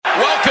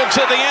to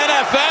the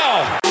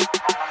NFL.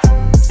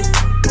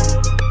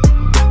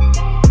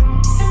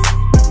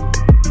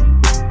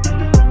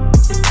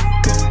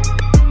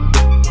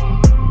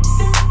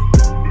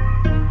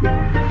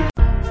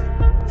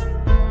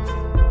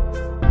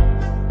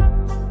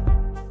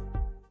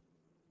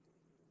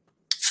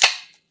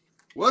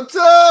 What's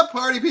up,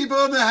 party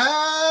people in the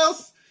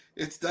house?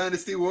 It's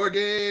Dynasty War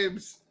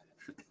Games.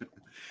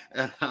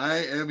 And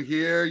I am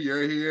here,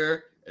 you're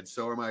here, and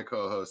so are my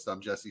co-hosts.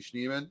 I'm Jesse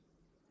Schneeman.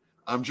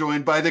 I'm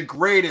joined by the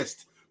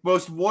greatest,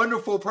 most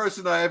wonderful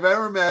person I have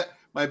ever met,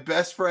 my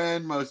best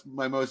friend,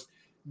 my most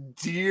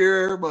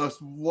dear,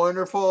 most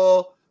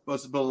wonderful,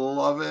 most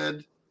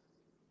beloved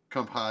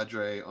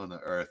compadre on the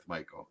earth,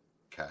 Michael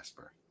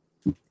Casper.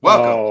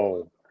 Welcome.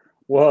 Oh.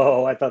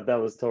 Whoa, I thought that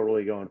was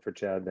totally going for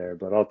Chad there,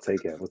 but I'll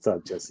take it. What's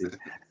up, Jesse?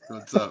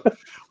 What's up?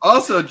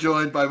 Also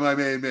joined by my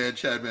main man,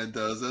 Chad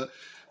Mendoza.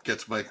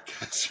 Gets Mike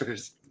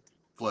Casper's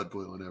blood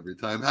boiling every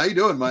time. How you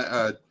doing,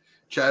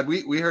 Chad?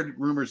 We heard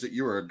rumors that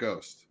you were a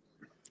ghost.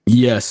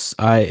 Yes,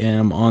 I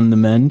am on the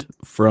mend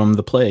from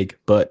the plague,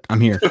 but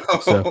I'm here.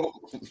 So.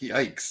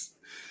 Yikes.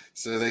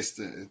 So they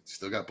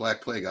still got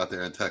Black Plague out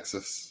there in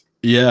Texas.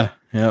 Yeah,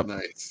 yep.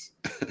 Nice.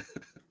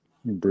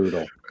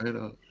 Brutal. Right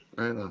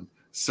on.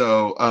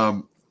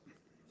 So,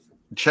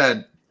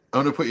 Chad,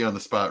 I'm going to put you on the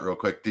spot real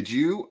quick. Did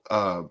you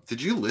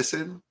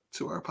listen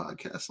to our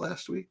podcast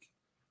last week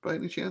by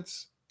any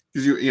chance?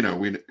 Because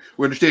we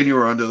understand you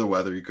were under the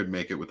weather. You couldn't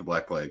make it with the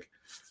Black Plague,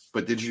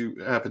 but did you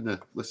happen to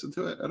listen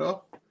to it at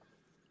all?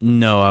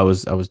 No, I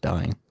was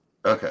dying.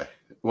 Okay.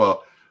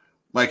 Well,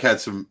 Mike had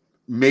some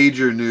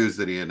major news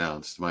that he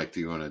announced. Mike,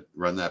 do you want to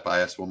run that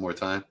by us one more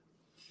time?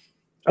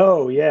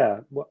 Oh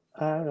yeah. Well,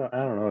 I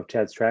don't know if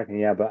Chad's tracking.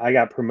 Yeah, but I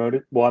got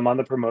promoted. Well, I'm on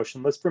the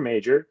promotion list for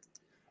major,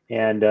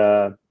 and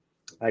I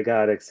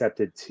got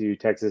accepted to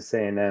Texas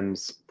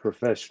A&M's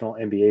professional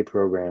MBA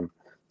program.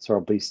 So I'll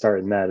be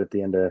starting that at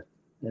the end of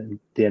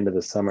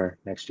the summer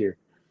next year.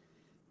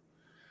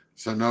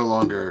 So no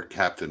longer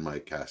Captain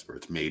Mike Casper.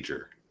 It's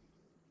Major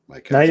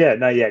Mike Casper.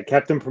 Not yet.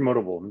 Captain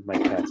Promotable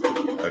Mike Casper.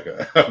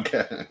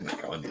 Okay.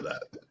 I'll do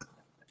that.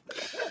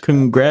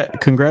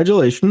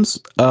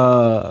 Congratulations,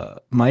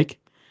 Mike.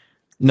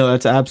 No,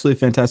 that's absolutely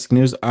fantastic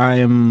news.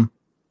 I'm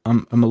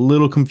a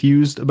little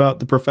confused about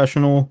the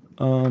professional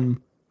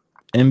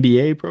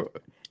MBA.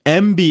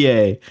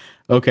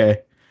 Okay,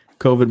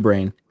 COVID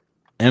brain.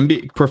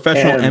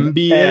 Professional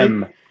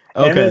MBA.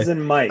 Okay. M as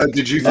in Mike.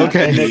 Did you?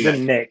 Okay. M as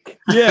in Nick.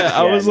 Yeah,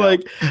 I was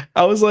like,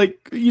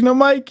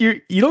 Mike,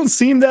 you don't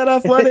seem that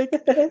athletic.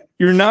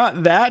 You're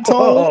not that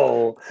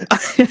tall.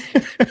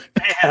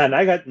 Man,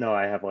 I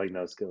have like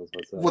no skills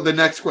whatsoever. Well, the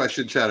next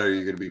question, Chad, are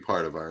you going to be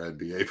part of our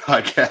NBA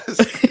podcast?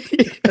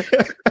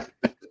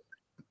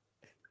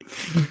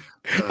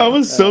 I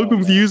was so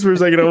confused for a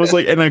second. I was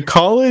like, in a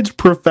college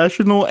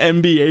professional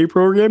MBA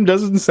program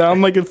doesn't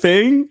sound like a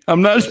thing.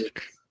 I'm not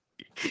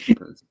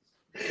sure.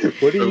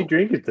 What are you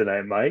drinking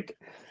tonight, Mike?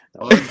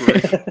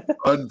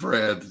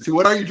 Unbrand. See,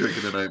 what are you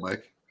drinking tonight,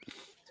 Mike?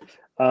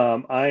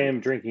 I am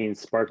drinking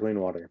sparkling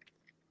water.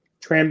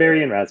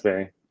 Cranberry and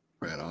raspberry.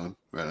 Right on.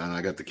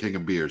 I got the king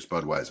of beers,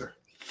 Budweiser.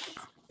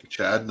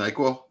 Chad,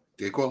 NyQuil?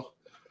 Dayquil?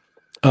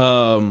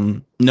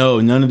 No,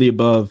 none of the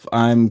above.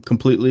 I'm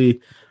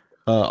completely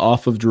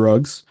off of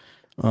drugs.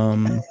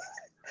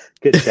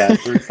 Good, Chad.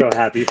 We're so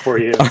happy for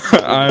you.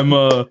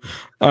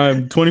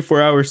 I'm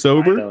 24 hours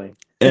sober. Finally.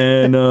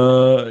 And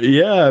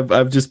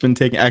I've just been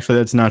taking. Actually,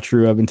 that's not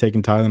true. I've been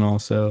taking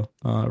Tylenol, so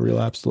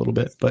relapsed a little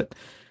bit. But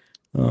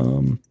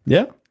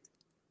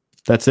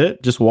that's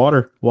it. Just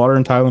water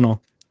and Tylenol.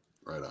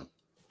 Right on.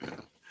 Yeah.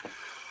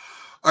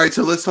 All right,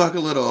 so let's talk a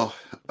little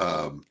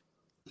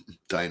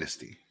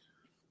Dynasty.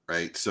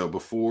 Right. So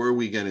before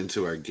we get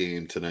into our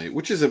game tonight,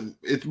 which is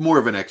it's more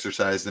of an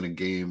exercise than a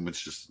game.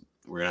 It's just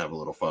we're gonna have a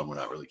little fun. We're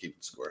not really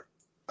keeping score.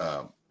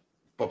 But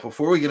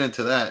before we get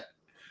into that,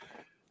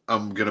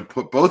 I'm going to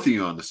put both of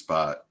you on the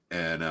spot.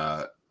 And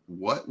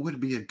what would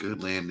be a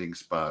good landing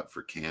spot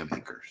for Cam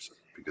Akers?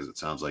 Because it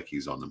sounds like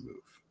he's on the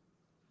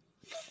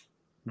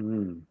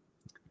move.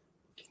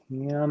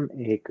 Cam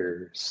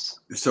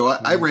Akers. So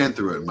I ran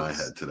through it in my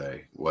head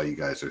today while you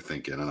guys are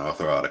thinking, and I'll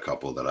throw out a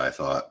couple that I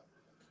thought.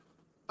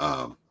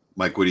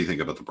 Mike, what do you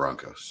think about the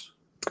Broncos?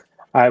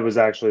 That was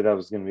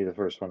going to be the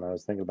first one I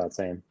was thinking about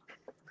saying.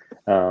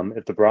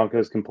 If the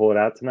Broncos can pull it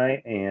out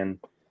tonight and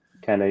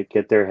kind of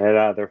get their head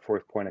out of their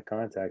fourth point of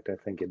contact, I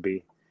think it'd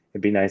be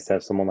nice to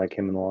have someone like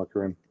him in the locker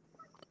room.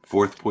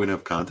 Fourth point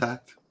of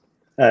contact?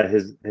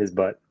 His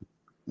butt.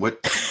 What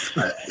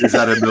is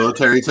that a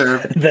military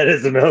term? That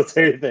is a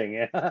military thing,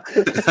 yeah.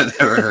 I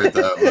never heard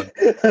that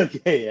one.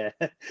 Okay, yeah.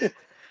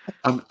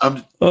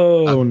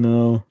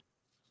 No.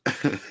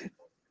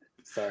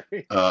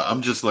 Sorry.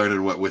 I'm just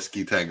learning what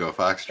Whiskey Tango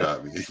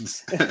Foxtrot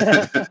means.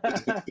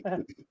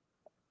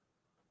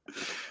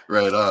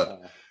 Right on.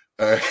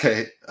 All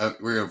right.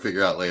 We're going to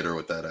figure out later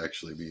what that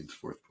actually means,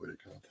 fourth point of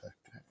contact.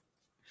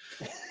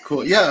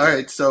 Cool. Yeah, all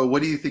right. So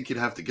what do you think you'd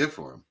have to give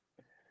for him?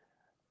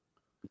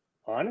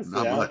 Honestly,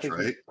 not much,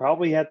 right?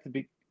 Probably have to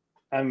be.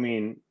 I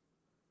mean,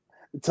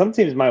 some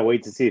teams might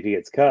wait to see if he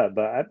gets cut,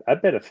 but I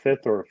bet a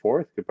fifth or a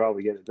fourth could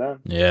probably get it done.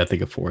 Yeah, I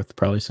think a fourth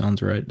probably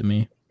sounds right to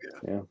me.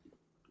 Yeah.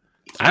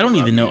 I don't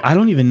even know. I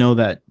don't even know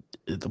that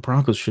the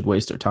Broncos should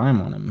waste their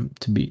time on him.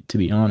 To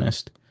be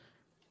honest.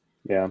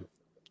 Yeah.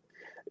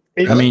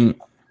 I mean,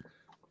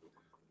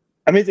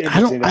 it's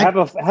interesting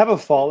to have a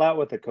fallout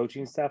with a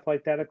coaching staff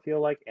like that. I feel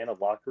like, and a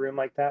locker room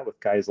like that with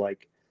guys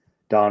like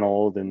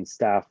Donald and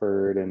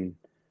Stafford, and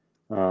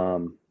I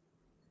don't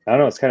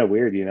know. It's kind of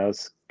weird,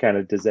 It's kind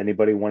of, does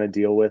anybody want to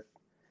deal with?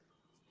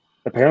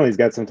 Apparently, he's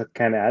got some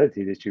kind of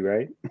attitude issue,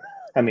 right?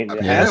 I mean,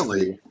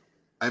 apparently.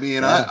 I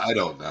mean, yeah. I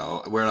don't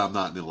know. I'm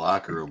not in the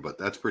locker room, but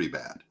that's pretty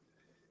bad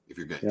if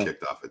you're getting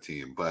kicked off a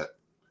team. But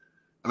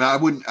I mean, I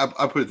wouldn't.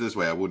 I'll put it this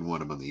way: I wouldn't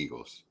want him on the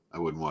Eagles. I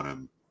wouldn't want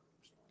him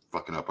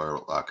fucking up our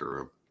locker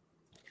room.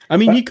 I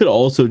mean, he could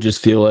also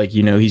just feel like,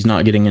 he's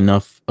not getting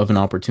enough of an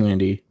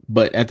opportunity.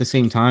 But at the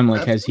same time,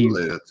 like,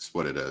 absolutely, that's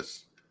what it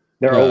is.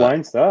 Their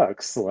O-line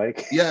sucks.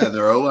 Yeah,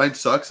 their O-line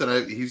sucks, and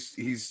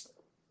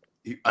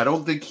I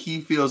don't think he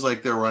feels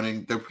like they're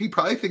running. He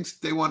probably thinks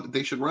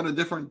they should run a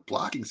different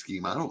blocking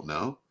scheme. I don't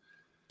know.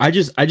 I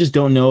just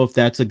don't know if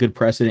that's a good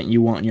precedent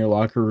you want in your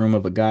locker room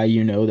of a guy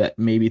that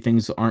maybe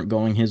things aren't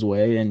going his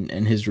way,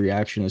 and his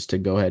reaction is to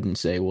go ahead and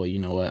say, well, you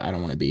know what, I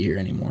don't want to be here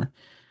anymore.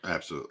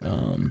 Absolutely.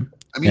 I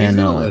mean, he's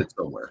gonna let it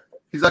somewhere.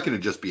 He's not gonna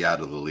just be out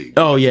of the league.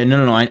 Oh yeah,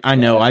 no. I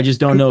know. I just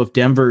don't know if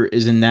Denver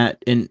is in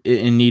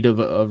need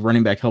of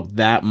running back help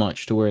that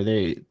much to where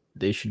they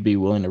should be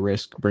willing to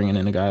risk bringing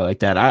in a guy like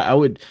that. I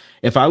would,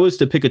 if I was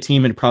to pick a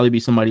team, it'd probably be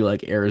somebody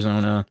like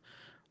Arizona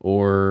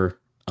or.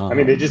 I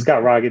mean, they just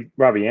got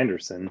Robbie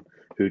Anderson,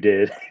 who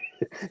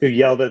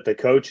yelled at the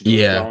coach and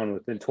was gone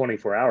within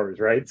 24 hours,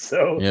 right?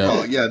 So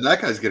that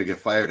guy's gonna get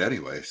fired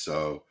anyway.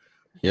 So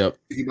he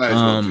might as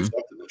well do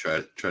something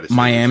to try to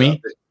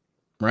Miami,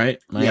 right?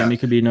 Miami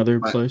could be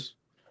another place.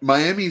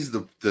 Miami's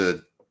the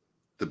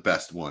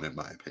best one in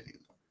my opinion.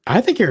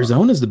 I think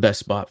Arizona's the best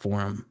spot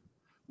for him.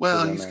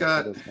 Well, he's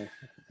got.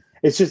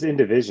 It's just in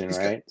division,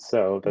 right?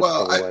 So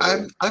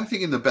I'm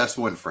thinking the best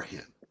one for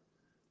him.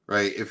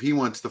 Right, if he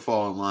wants to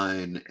fall in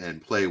line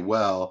and play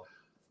well,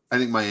 I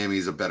think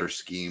Miami's a better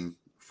scheme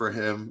for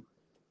him.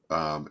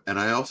 And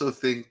I also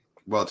think,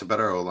 it's a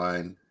better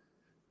O-line.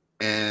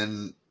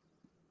 And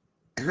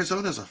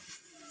Arizona's a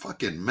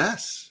fucking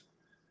mess,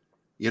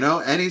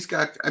 And he's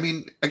got, I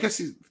guess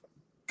he's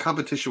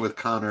competition with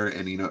Connor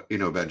and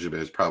Benjamin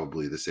is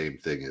probably the same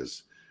thing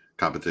as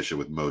competition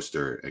with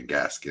Mostert and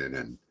Gaskin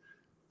and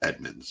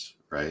Edmonds,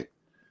 right?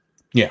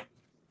 Yeah,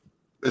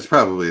 it's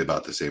probably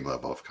about the same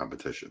level of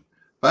competition.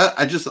 But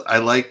I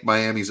like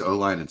Miami's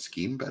O-line and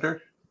scheme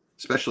better,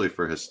 especially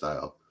for his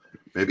style.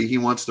 Maybe he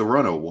wants to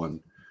run a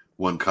one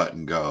cut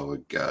and go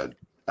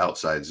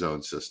outside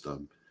zone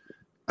system.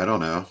 I don't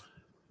know.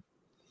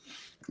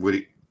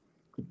 I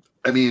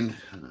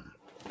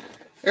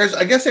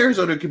guess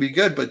Arizona could be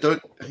good, but that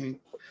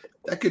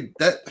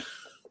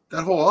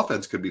whole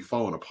offense could be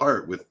falling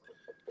apart with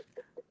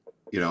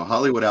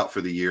Hollywood out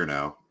for the year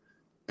now,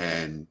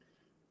 and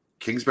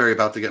Kingsbury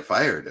about to get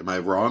fired. Am I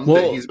wrong?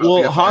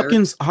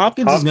 Hopkins is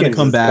going to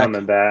come back.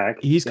 Coming back.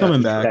 He's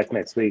coming back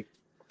next week.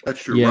 That's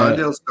true. Yeah.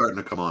 Rondale's starting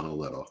to come on a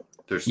little.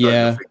 They're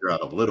starting to figure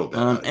out a little bit.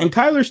 And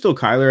Kyler's still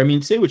Kyler. I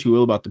mean, say what you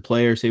will about the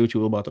player, say what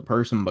you will about the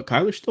person, but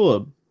Kyler's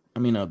still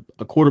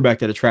a quarterback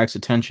that attracts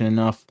attention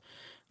enough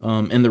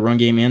in the run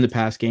game and the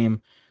pass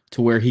game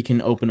to where he can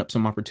open up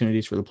some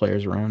opportunities for the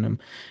players around him.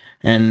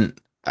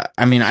 And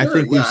I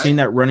think we've seen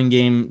that running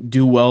game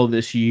do well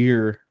this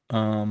year.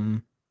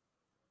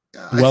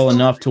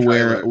 Enough to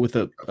where with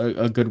a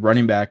good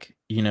running back,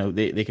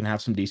 they can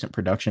have some decent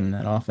production in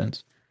that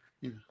offense.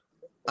 Yeah.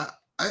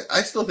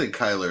 I still think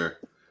Kyler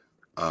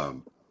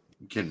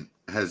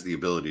has the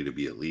ability to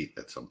be elite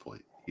at some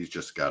point. He's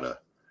got a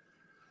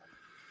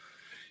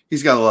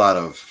lot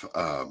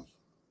of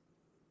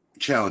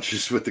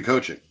challenges with the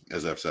coaching,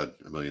 as I've said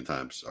a million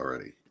times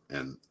already,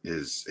 and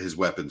his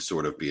weapons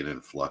sort of being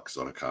in flux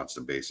on a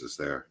constant basis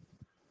there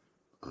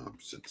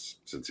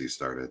since he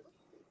started.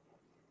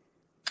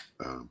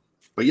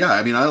 But yeah,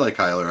 I like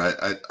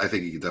Kyler. I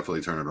think he can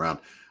definitely turn it around.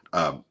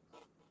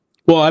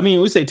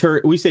 We say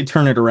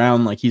turn it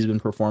around like he's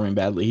been performing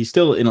badly. He's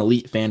still an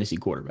elite fantasy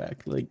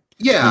quarterback. No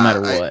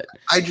matter what.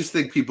 I just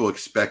think people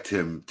expect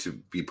him to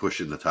be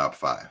pushing the top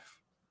 5.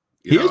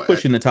 He is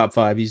pushing the top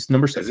 5. He's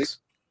number 6. Is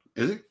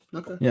he?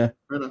 Okay. Yeah.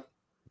 Right on.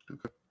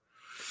 Okay.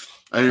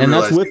 And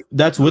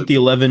that's with the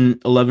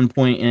 11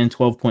 point and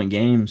 12 point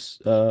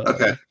games.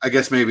 Okay, I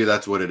guess maybe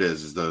that's what it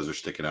is those are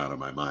sticking out in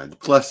my mind.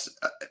 Plus,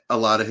 a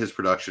lot of his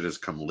production has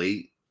come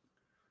late,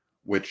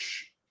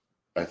 which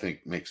I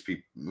think makes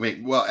people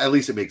at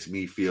least it makes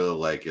me feel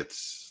like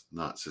it's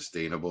not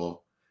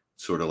sustainable.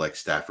 Sort of like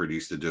Stafford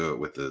used to do it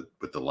with the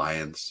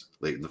Lions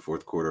late in the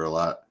fourth quarter a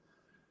lot.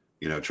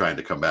 Trying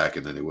to come back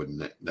and then he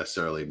wouldn't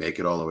necessarily make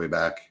it all the way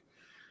back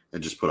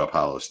and just put up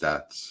hollow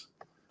stats.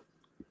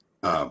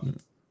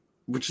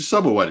 Which is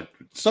some of what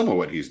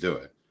he's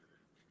doing.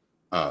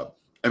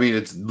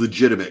 It's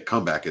legitimate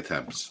comeback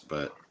attempts,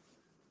 but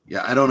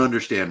Yeah, I don't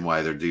understand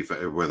why their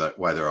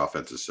why their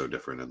offense is so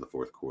different in the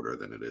fourth quarter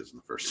than it is in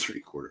the first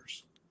three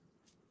quarters.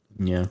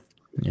 Yeah,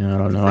 I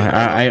don't know.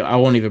 I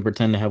won't even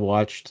pretend to have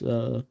watched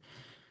the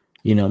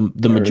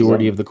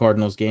majority of the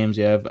Cardinals games.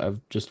 Yeah,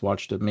 I've just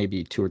watched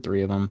maybe 2 or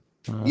 3 of them.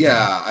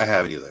 Yeah, I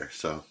haven't either.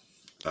 So,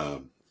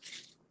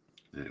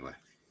 anyway.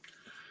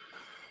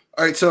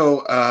 All right,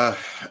 so I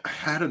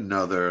had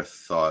another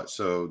thought.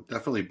 So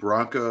definitely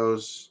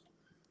Broncos.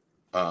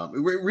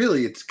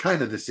 Really, it's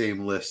kind of the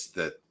same list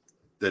that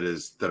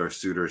are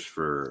suitors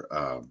for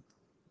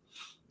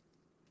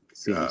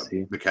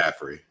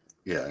McCaffrey.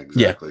 Yeah,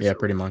 exactly. Yeah,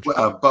 pretty much.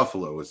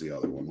 Buffalo was the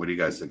other one. What do you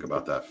guys think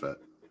about that fit?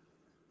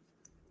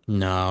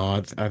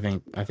 No, I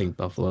think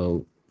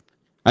Buffalo.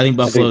 I think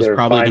Buffalo's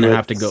probably going to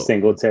have to go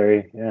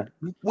Singletary. Yeah.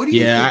 What do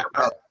you think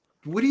about?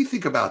 What do you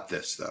think about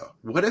this though?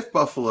 What if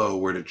Buffalo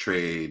were to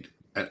trade?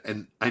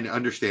 And I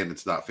understand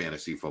it's not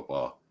fantasy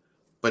football,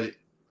 but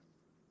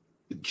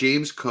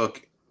James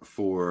Cook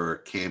for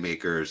Cam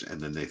Akers, and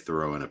then they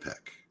throw in a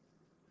pick.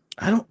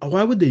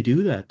 Why would they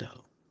do that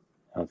though?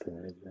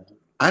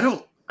 I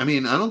don't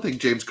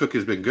think James Cook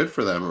has been good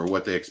for them or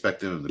what they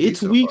expect him to be.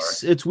 It's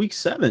week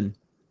 7.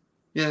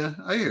 Yeah,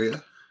 I hear you.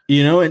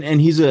 You know,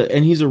 and he's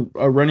a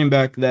running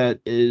back that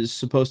is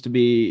supposed to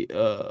be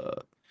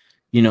a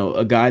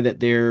guy that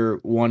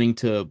they're wanting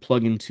to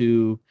plug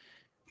into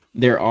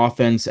their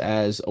offense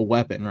as a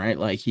weapon, right?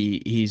 Like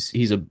they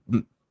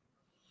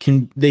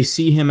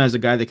see him as a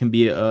guy that can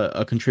be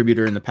a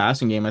contributor in the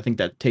passing game. I think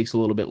that takes a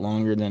little bit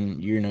longer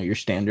than your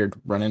standard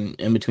running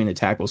in between the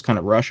tackles kind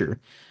of rusher.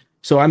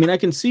 So I mean, I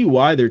can see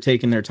why they're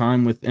taking their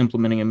time with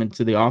implementing him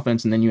into the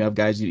offense, and then you have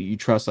guys you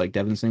trust like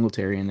Devin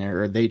Singletary in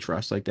there, or they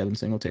trust like Devin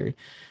Singletary.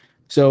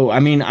 So I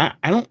mean, I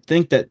don't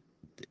think that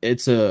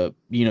it's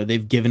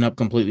they've given up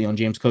completely on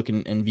James Cook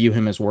and view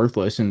him as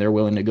worthless, and they're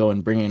willing to go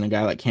and bring in a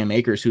guy like Cam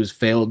Akers who's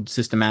failed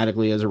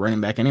systematically as a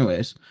running back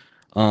anyways.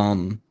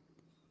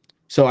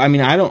 So I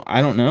mean, I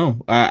don't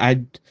know. I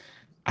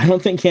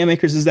don't think Cam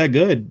Akers is that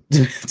good,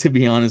 to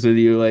be honest with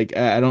you. Like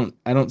I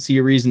don't see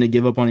a reason to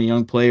give up on a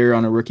young player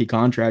on a rookie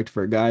contract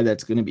for a guy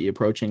that's going to be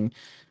approaching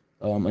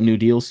a new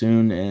deal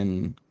soon,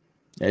 and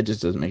it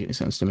just doesn't make any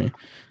sense to me.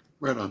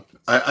 Right on.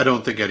 I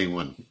don't think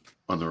anyone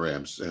on the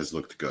Rams has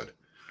looked good.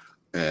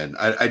 And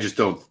I just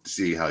don't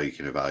see how you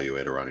can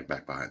evaluate a running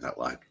back behind that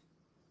line.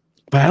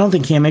 But I don't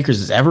think Cam Akers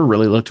has ever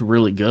really looked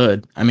really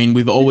good. I mean,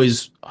 we've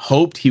always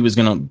hoped he was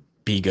going to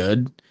be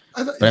good.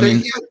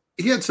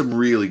 He had some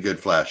really good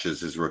flashes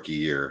his rookie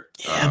year.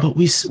 Yeah, but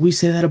we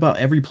say that about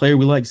every player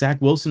we like.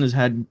 Zach Wilson has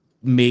had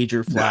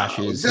major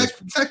flashes. No,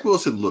 Zach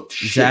Wilson looked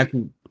shit.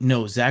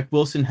 Zach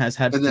Wilson has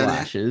had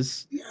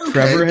flashes. Okay.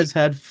 Trevor has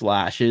had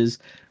flashes.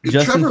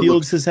 Justin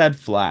Fields has had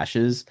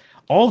flashes.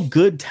 All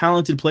good,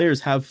 talented players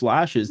have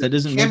flashes. That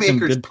doesn't make them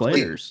good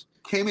players.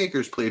 Cam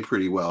Akers played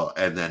pretty well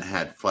and then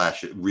had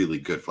really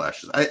good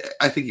flashes.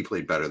 I think he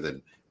played better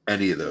than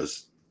any of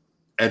those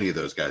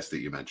guys that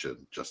you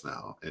mentioned just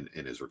now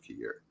in his rookie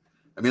year.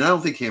 I mean, I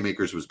don't think Cam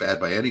Akers was bad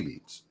by any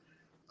means.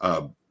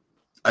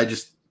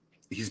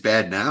 He's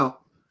bad now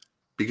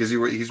because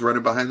he's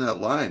running behind that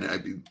line. I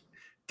mean,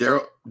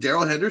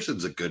 Darrell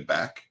Henderson's a good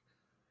back.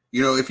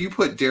 You know, if you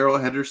put Darrell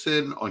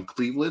Henderson on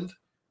Cleveland,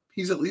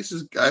 he's at least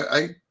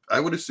I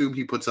would assume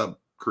he puts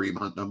up Kareem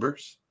Hunt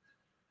numbers.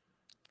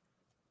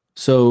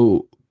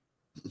 So,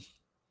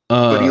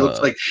 but he looks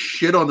like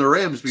shit on the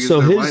Rams because their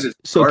line is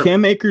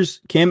garbage.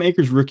 Cam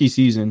Akers rookie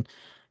season,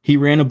 he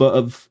ran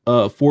above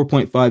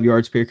 4.5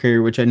 yards per carry,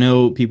 which I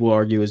know people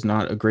argue is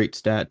not a great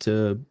stat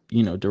to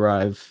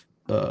derive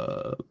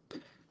talent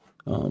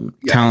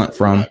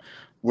from.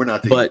 We're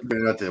not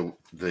the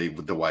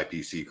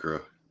YPC crew.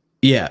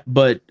 Yeah,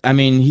 but I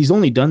mean, he's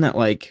only done that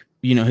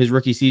his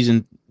rookie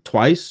season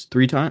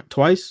three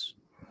times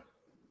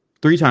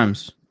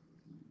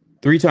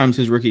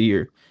his rookie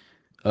year.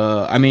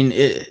 I mean,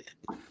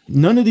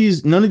 none of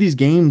these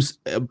games,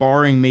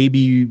 barring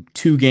maybe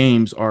 2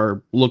 games,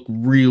 look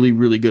really,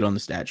 really good on the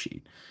stat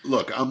sheet.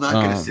 Look, I'm not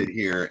going to sit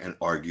here and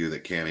argue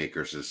that Cam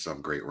Akers is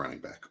some great running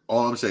back.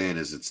 All I'm saying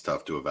is it's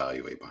tough to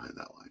evaluate behind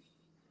that line.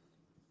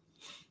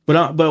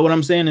 But what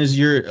I'm saying is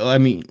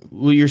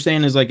what you're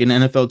saying is like an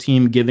NFL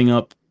team giving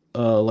up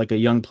like a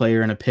young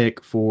player and a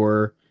pick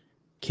for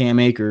Cam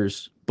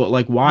Akers, but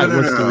like why? No,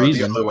 What's the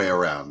reason? The other way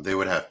around.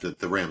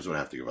 The Rams would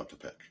have to give up the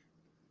pick.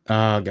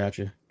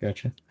 Gotcha.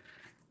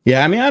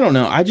 Yeah, I mean, I don't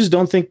know. I just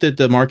don't think that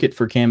the market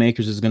for Cam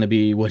Akers is going to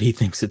be what he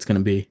thinks it's going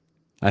to be.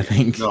 I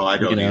think. No, I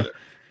don't either.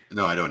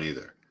 No, I don't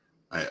either.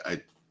 I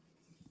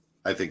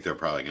think they're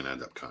probably going to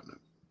end up cutting him.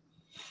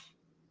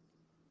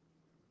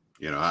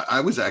 You know, I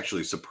was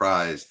actually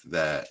surprised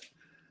that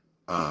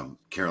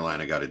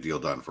Carolina got a deal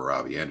done for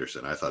Robbie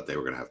Anderson. I thought they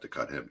were going to have to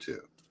cut him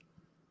too.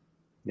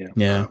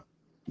 Yeah.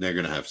 They're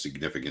going to have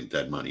significant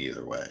dead money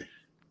either way.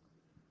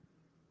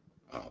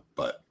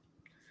 But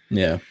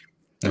yeah,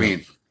 I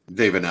mean,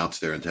 they've announced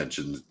their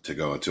intention to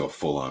go into a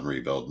full-on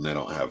rebuild, and they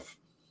don't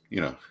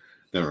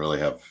really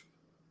have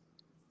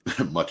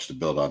much to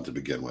build on to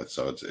begin with.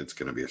 So it's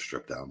going to be a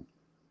strip down.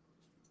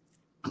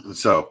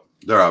 So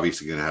they're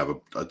obviously going to have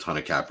a ton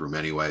of cap room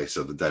anyway,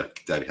 so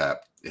that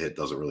cap hit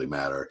doesn't really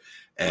matter.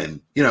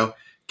 And,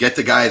 get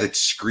the guy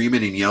that's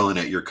screaming and yelling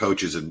at your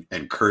coaches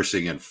and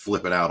cursing and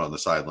flipping out on the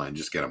sideline.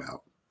 Just get him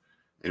out.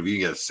 And if you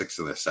can get a 6th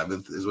and a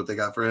 7th is what they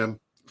got for him.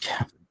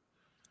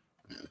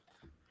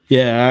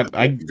 Yeah,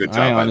 I Good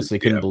job honestly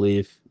couldn't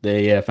believe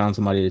they found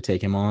somebody to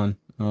take him on.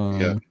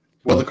 Yeah.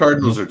 Well, the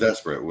Cardinals are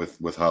desperate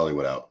with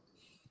Hollywood out.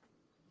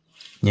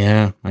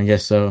 Yeah, I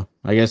guess so.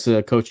 I guess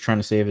the coach trying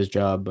to save his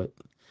job, but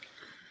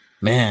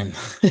man.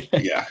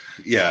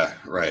 Yeah,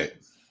 right.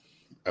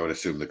 I would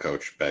assume the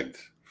coach begged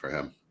for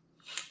him.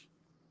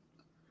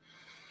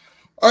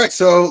 All right,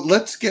 so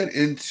let's get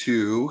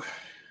into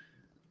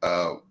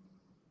a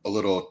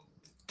little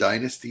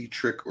Dynasty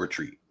trick or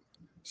treat.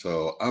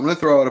 So I'm going to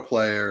throw out a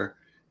player,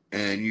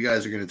 and you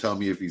guys are going to tell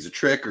me if he's a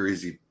trick or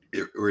is he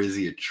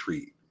a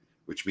treat.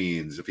 Which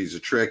means if he's a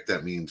trick,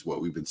 that means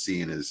what we've been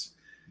seeing is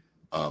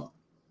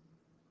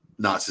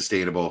not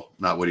sustainable,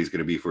 not what he's going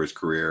to be for his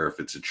career. If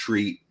it's a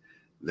treat,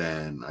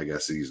 then I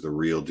guess he's the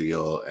real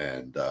deal,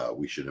 and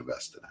we should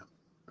invest in him.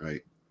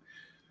 Right?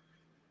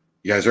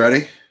 You guys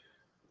ready?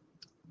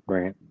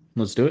 Right.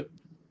 Let's do it.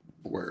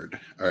 Word.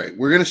 All right.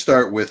 We're going to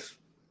start with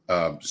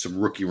some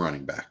rookie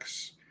running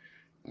backs.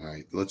 All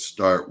right. Let's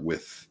start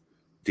with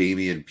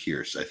Dameon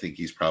Pierce. I think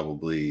he's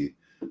probably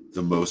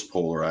the most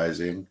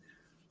polarizing.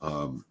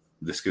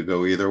 This could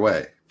go either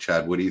way.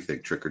 Chad, what do you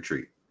think? Trick or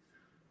treat?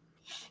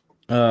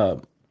 I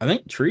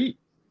think treat.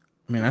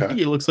 I mean, I think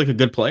he looks like a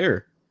good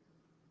player.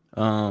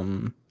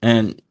 And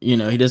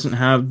he doesn't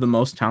have the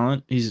most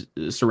talent. He's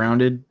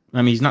surrounded.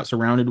 I mean, he's not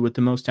surrounded with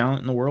the most talent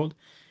in the world.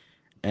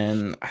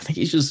 And I think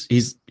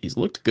he's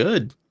looked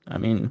good. I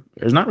mean,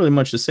 there's not really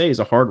much to say. He's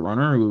a hard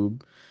runner who,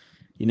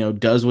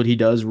 does what he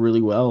does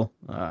really well.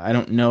 I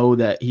don't know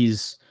that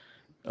he's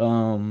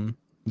going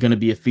to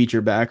be a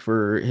feature back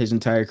for his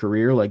entire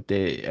career.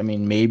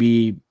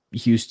 Maybe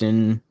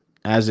Houston,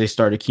 as they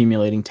start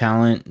accumulating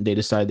talent, they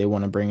decide they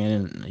want to bring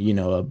in,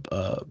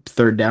 a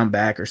third down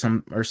back or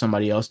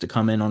somebody else to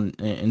come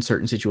in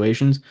certain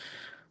situations.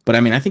 But I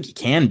mean, I think he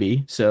can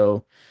be.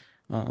 So,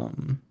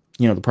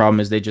 the problem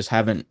is they just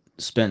haven't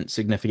spent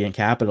significant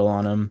capital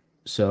on him,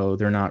 so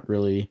they're not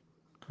really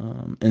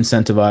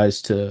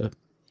incentivized to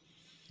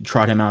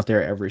trot him out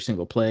there every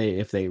single play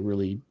if they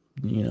really,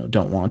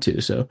 don't want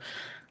to. So,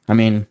 I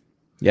mean,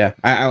 yeah,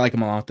 I like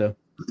him a lot though.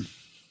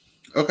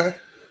 Okay,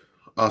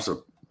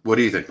 awesome. What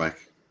do you think, Mike?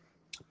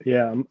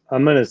 Yeah,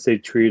 I'm gonna say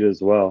treat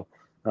as well.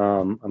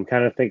 I'm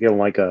kind of thinking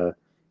like the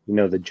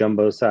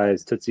jumbo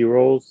size Tootsie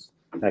Rolls,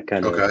 that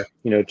kind of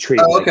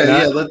treat. Oh,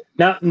 okay,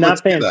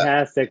 not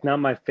fantastic, not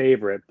my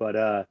favorite,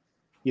 but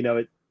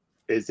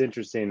it's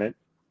interesting. I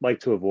like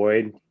to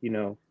avoid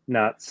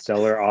not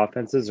stellar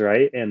offenses,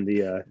 right? And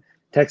the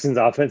Texans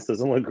offense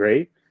doesn't look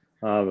great.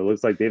 It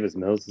looks like Davis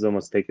Mills is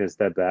almost taking a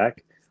step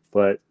back,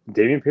 but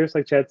Dameon Pierce,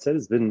 like Chad said,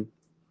 has been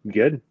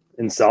good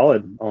and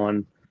solid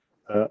on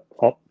a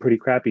pretty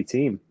crappy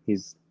team.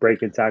 He's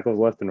breaking tackles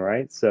left and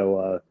right.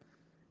 So,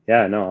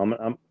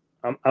 I'm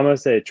gonna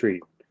say a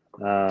treat.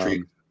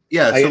 Treat.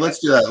 Yeah. So let's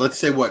do that. Let's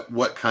say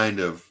what kind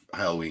of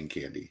Halloween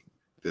candy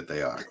that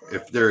they are.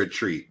 If they're a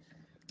treat,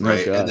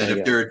 right? And then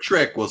if they're a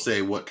trick, we'll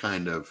say what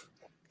kind of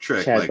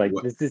trick. Chad's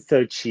this is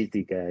so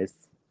cheesy, guys.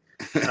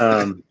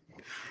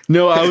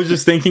 No, I was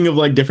just thinking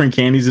of different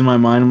candies in my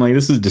mind. I'm like,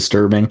 this is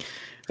disturbing.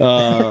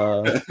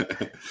 So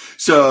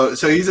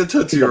he's a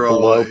Tootsie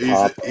Roll.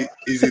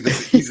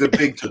 He's a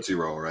big Tootsie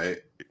Roll, right?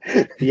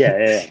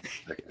 Yeah.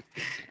 Okay.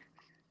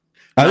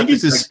 I think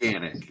he's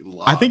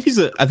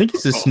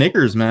a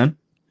Snickers, man.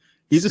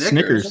 He's a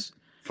Snickers.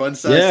 Fun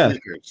size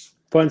Snickers.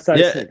 Fun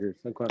size Snickers.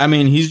 I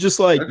mean, he's just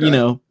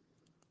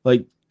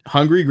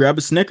hungry, grab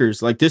a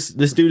Snickers. Like this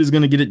dude is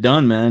gonna get it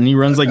done, man. He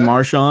runs like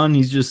Marshawn.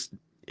 He's just,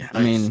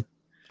 I mean,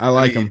 I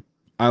like him.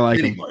 I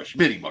like him.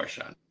 Mini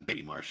Marshawn.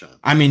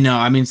 I mean, no.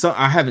 I mean, so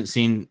I haven't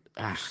seen.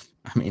 I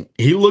mean,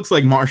 he looks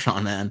like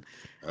Marshawn, man.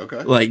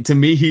 Okay. To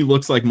me, he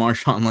looks like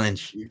Marshawn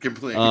Lynch.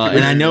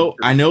 And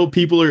I know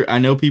people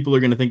are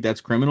gonna think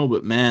that's criminal,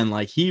 but man,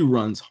 he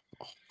runs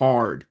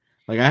hard.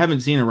 I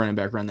haven't seen a running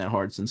back run that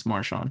hard since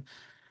Marshawn.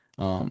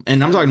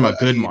 And I'm talking about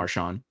good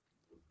Marshawn.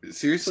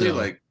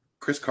 Seriously,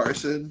 Chris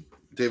Carson,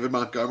 David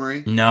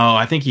Montgomery. No,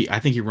 I think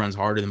he runs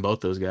harder than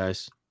both those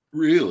guys.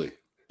 Really?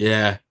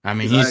 Yeah. I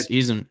mean,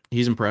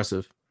 he's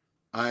impressive.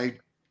 I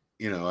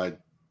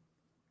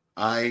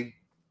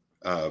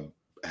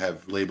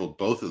have labeled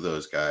both of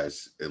those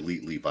guys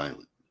elitely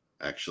violent.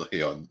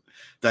 Actually, on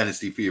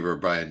Dynasty Fever,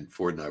 Brian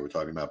Ford and I were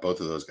talking about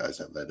both of those guys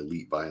have that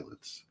elite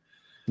violence.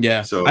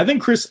 Yeah. So I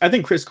think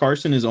Chris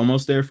Carson is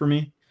almost there for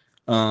me.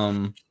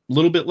 A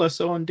little bit less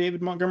so on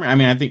David Montgomery. I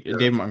mean, I think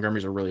David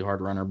Montgomery's a really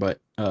hard runner, but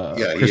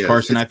Chris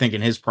Carson, I think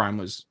in his prime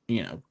was,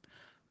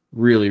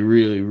 really,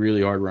 really,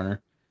 really hard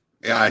runner.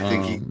 Yeah, I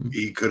think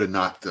he could have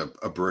knocked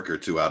a brick or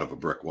two out of a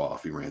brick wall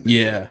if he ran.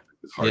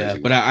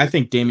 But I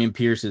think Dameon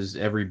Pierce is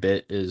every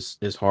bit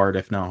as hard,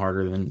 if not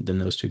harder than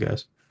those two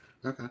guys.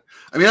 Okay.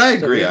 I mean, I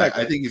agree. So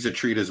I think he's a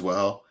treat as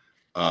well.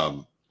 A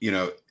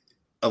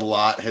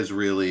lot has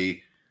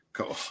really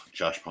Oh,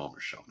 Josh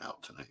Palmer's shown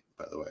out tonight,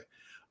 by the way.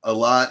 A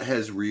lot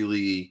has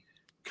really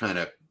kind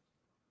of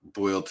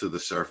boiled to the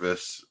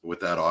surface with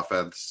that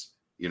offense,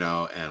 and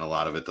a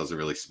lot of it doesn't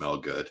really smell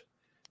good.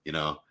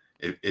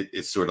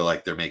 It's sort of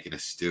like they're making a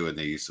stew and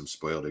they use some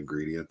spoiled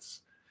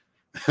ingredients.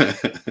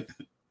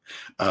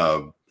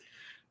 I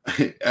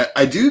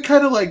do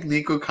kind of like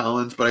Nico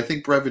Collins, but I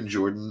think Brevin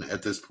Jordan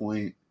at this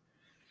point,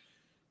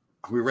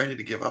 are we ready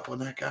to give up on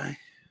that guy?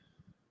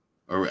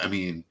 Or, all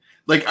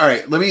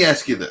right, let me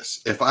ask you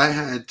this. If I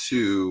had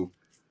to,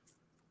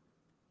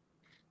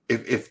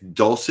 if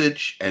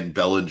Dulcich and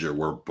Bellinger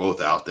were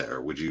both out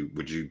there, would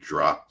you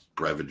drop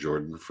Brevin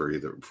Jordan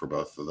for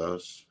both of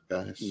those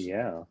guys?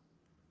 Yeah.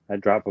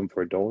 I'd drop him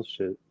for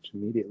Dulcich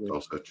immediately.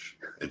 Dulcich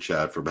and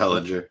Chad for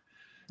Bellinger.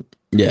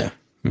 Yeah.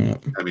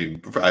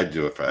 I'd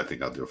do it I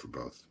think I'll do it for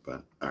both.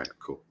 But all right,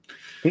 cool.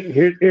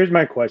 Here's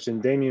my question.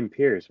 Damian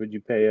Pierce, would you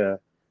pay a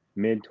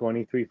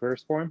mid-23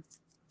 first for him?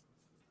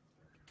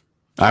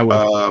 I would.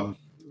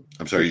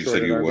 I'm sorry, you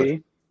said you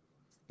would?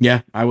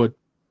 Yeah, I would.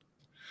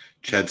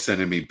 Chad's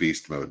sending me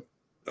beast mode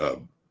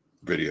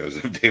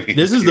videos of Damian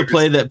This is Pierce. the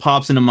play that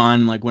pops into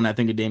mind like when I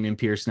think of Damian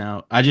Pierce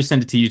now. I just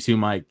sent it to you too,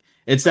 Mike.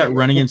 It's that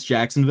run against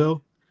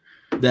Jacksonville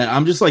that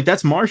I'm just like,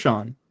 that's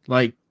Marshawn.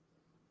 Like,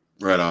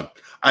 right on.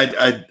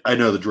 I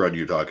know the run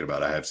you're talking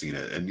about. I have seen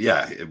it, and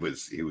yeah, that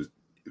was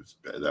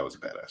a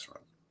badass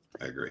run.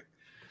 I agree.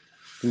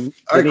 Didn't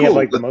he have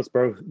like the most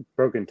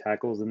broken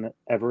tackles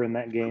ever in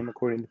that game,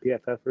 according to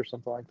PFF or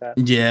something like that?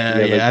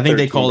 Yeah. I think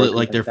they called it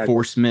like their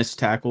force missed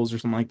tackles or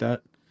something like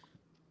that.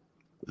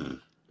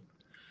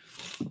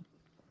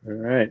 All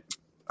right.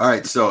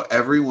 So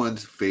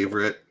everyone's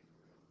favorite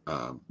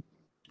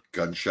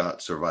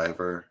gunshot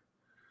survivor,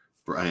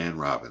 Brian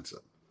Robinson.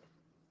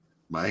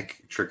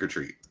 Mike, trick or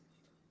treat?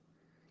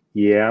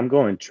 Yeah, I'm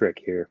going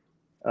trick here.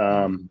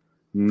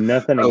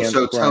 Nothing against.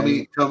 So tell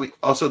me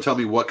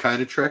what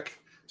kind of trick.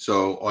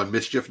 So on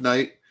mischief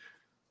night,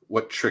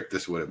 what trick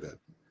this would have been?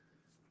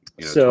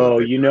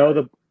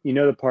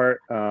 The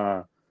part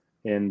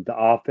in The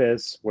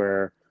Office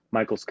where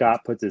Michael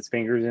Scott puts his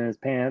fingers in his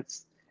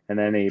pants and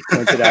then he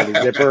points it out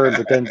his zipper and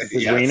pretends it's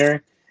his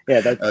wiener.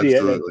 Yeah, that's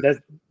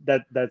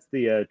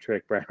the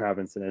trick Brian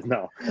Robinson is.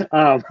 No.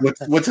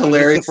 What's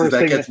hilarious is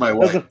that gets my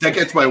wife. That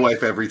gets my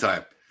wife every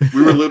time.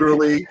 We were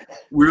literally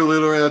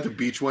at the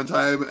beach one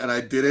time and I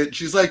did it.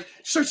 She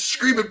starts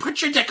screaming,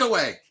 "Put your dick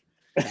away!"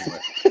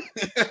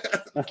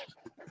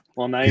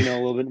 Well, now you know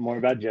a little bit more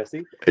about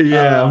Jesse.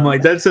 Yeah, I'm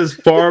like, that says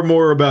far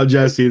more about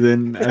Jesse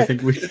than I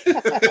think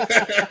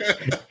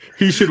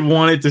he should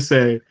want it to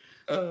say.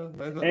 I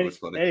thought it was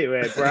funny.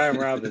 Anyway, Brian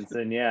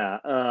Robinson, yeah.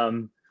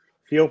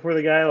 Feel for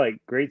the guy, like,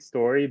 great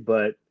story,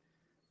 but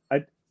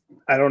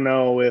I don't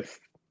know if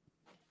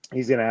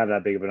he's going to have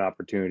that big of an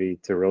opportunity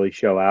to really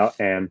show out,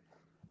 and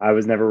I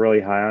was never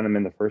really high on him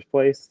in the first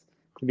place,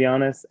 to be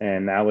honest,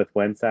 and now with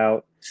Wentz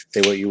out,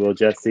 say what you will,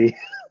 Jesse,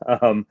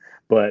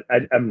 but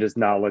I'm just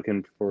not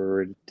looking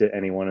forward to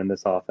anyone in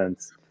this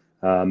offense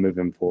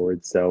moving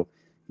forward, so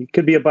he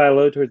could be a buy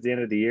low towards the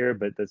end of the year,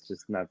 but that's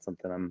just not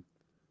something I'm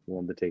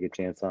willing to take a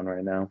chance on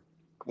right now.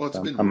 Well, it's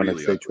been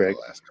really ugly the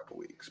last couple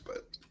weeks,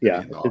 but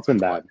yeah, it's been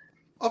bad.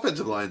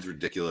 Offensive line's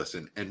ridiculous,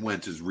 and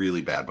Wentz is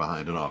really bad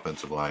behind an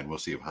offensive line. We'll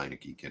see if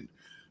Heineke can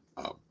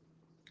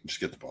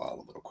just get the ball out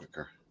a little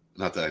quicker.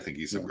 Not that I think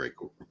he's some great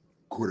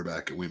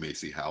quarterback, and we may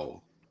see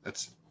Howell. At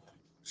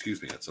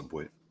some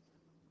point.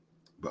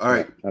 But all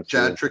right, absolutely.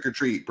 Chad, trick or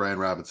treat, Brian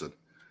Robinson.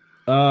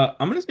 I'm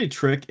gonna say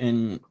trick,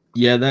 and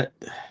yeah, that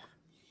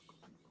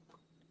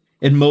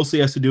it mostly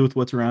has to do with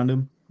what's around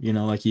him.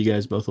 Like you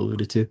guys both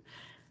alluded to,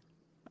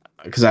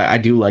 because I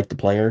do like the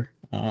player.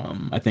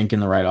 I think in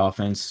the right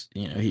offense,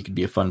 he could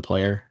be a fun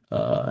player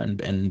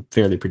and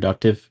fairly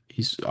productive.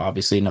 He's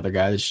obviously another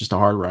guy that's just a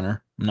hard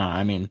runner. Not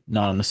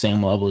on the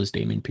same level as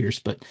Damian Pierce,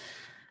 but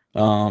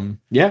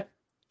yeah.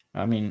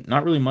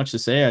 Not really much to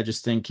say. I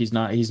just think he's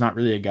not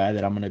really a guy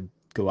that I'm gonna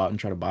go out and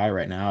try to buy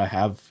right now. I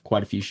have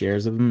quite a few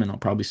shares of him, and I'll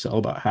probably sell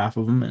about half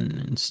of them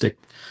and stick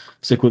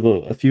with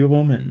a few of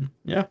them. And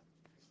yeah,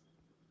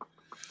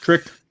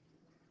 trick.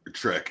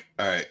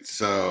 All right,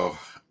 so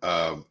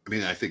I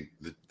think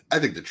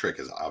the trick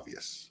is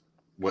obvious.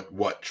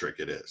 What trick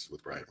it is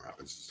with Brian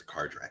Robinson is the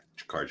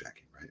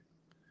carjacking, right?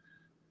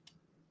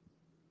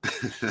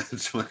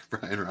 That's what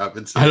Brian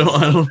Robinson. I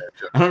don't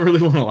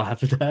really want to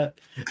laugh at that.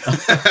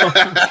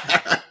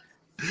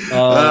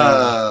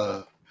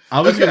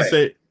 I was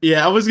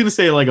gonna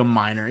say like a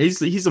minor.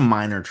 He's a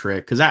minor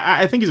trick because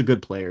I think he's a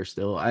good player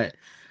still. I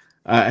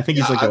think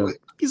he's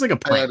like a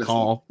prank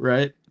call,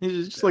 right?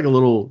 He's just like a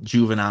little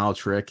juvenile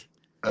trick.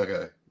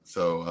 Okay,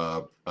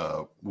 so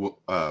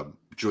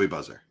joy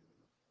buzzer.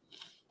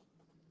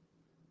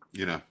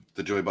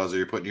 The joy buzzer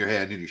you put in your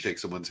hand and you shake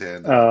someone's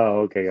hand.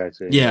 Oh, okay,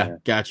 gotcha. Yeah,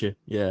 gotcha.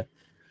 Yeah.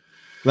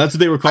 That's what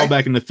they were called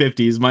back in the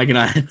 50s. Mike and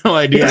I had no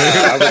idea.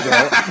 Yeah,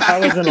 I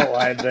wasn't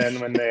alive then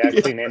when they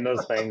actually named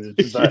those things.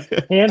 It's just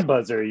a hand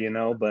buzzer,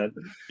 but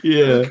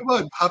yeah. Come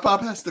on,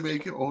 Pop has to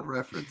make old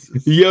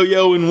references.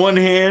 Yo-yo in one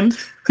hand,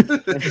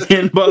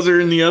 hand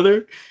buzzer in the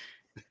other.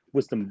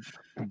 with some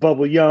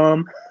bubble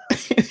yum, 1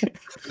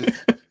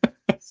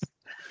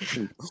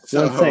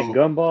 cent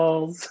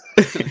gumballs.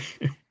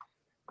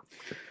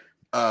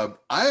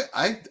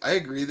 I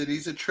agree that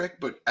he's a trick,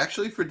 but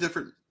actually for a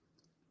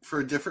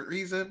different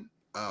reason.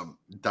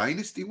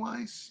 Dynasty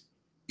wise,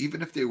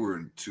 even if they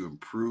were to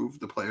improve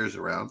the players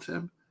around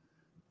him,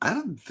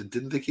 I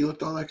didn't think he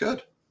looked all that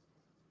good.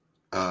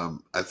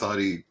 I thought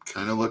he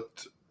kind of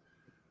looked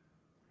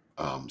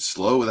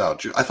slow without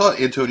juice. I thought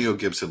Antonio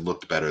Gibson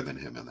looked better than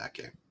him in that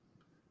game,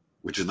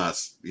 which is not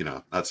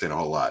saying a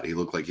whole lot. He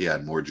looked like he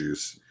had more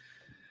juice.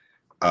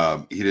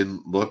 He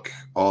didn't look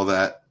all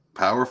that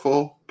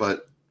powerful,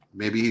 but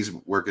maybe he's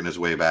working his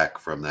way back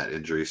from that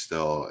injury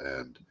still.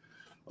 And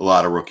a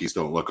lot of rookies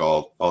don't look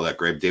all that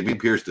great. Dameon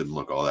Pierce didn't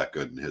look all that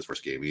good in his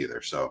first game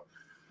either. So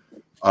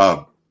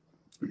I'm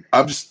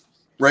just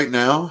right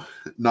now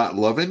not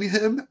loving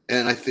him,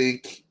 and I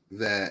think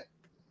that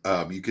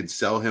you could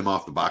sell him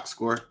off the box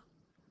score.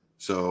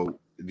 So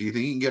do you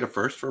think you can get a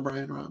first for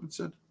Brian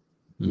Robinson?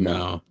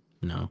 No.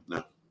 I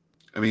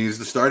mean, he's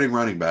the starting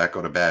running back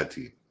on a bad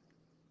team.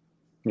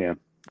 Yeah.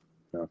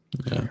 No.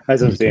 Yeah. I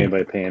don't see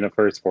anybody paying a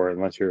first for it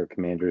unless you're a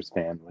Commanders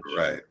fan. Which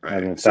Right. I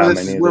haven't found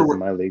many of those in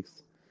my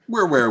leagues.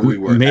 We're where we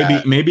were.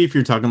 Maybe if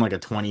you're talking like a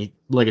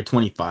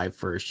 25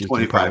 first, you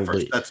can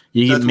probably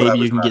you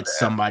can get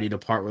somebody to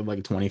part with like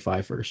a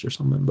 25 first or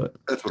something. But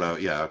that's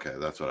what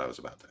that's what I was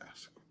about to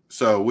ask.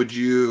 So would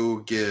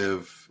you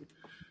give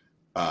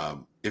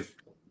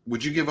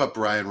would you give up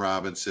Brian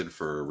Robinson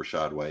for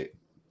Rachaad White?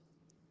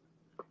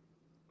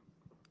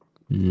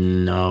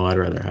 No, I'd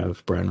rather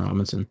have Brian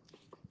Robinson.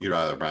 You'd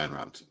rather Brian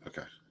Robinson.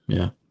 Okay.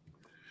 Yeah.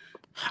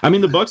 I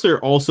mean, the Bucs are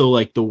also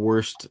like the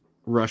worst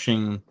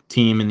rushing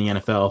team in the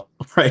NFL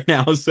right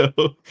now, so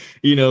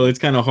it's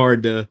kind of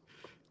hard to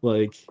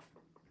like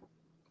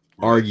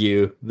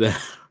argue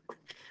that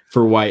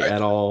for White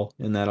at all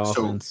in that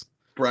offense. So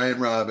Brian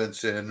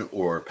Robinson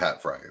or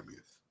Pat Freiermuth.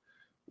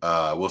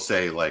 We'll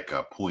say like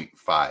a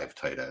 0.5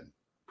 tight end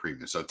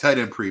premium. So tight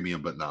end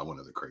premium, but not one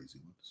of the crazy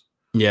ones.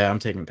 Yeah, I'm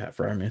taking Pat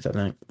Freiermuth, I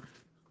think.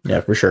 Yeah,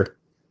 for sure.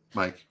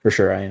 Mike? For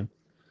sure I am.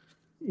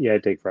 Yeah,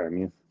 I'd take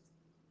Freiermuth.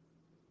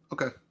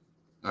 Okay.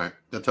 All right.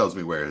 That tells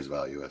me where his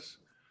value is.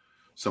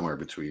 Somewhere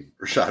between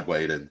Rachaad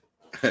White and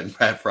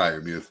Pat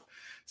Freiermuth.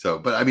 So,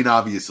 but I mean,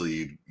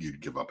 obviously you'd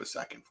give up a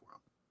second for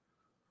him.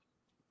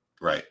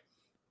 Right.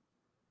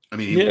 I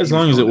mean, as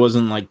long as it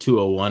wasn't like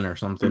 201 or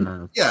something.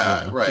 Or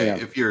right. Yeah.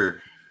 If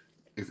you're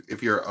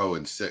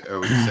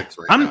 0-6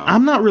 right now.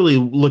 I'm not really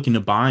looking to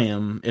buy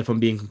him, if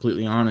I'm being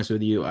completely honest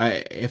with you.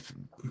 I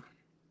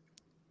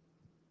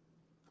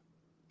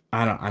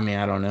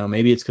don't know.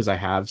 Maybe it's because I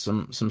have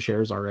some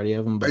shares already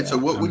of him. But right, so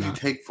what would you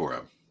take for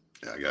him?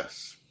 I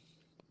guess.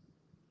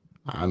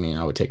 I mean,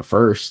 I would take a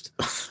first,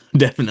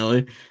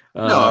 definitely.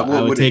 No,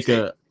 I would take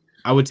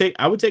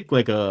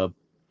like a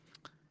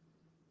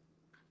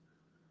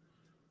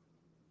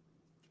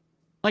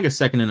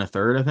second and a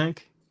third, I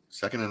think.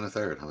 Second and a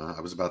third, huh?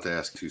 I was about to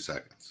ask 2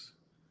 seconds.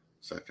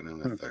 Second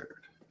and a third.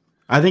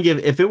 I think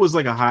if it was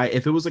like a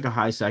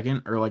high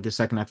second, or like a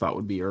second I thought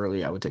would be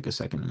early, I would take a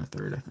second and a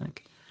third, I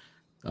think.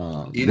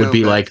 Would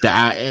be like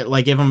that.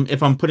 Like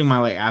if I'm putting my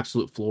like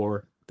absolute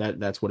floor,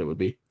 that's what it would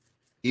be.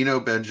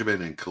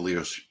 Benjamin and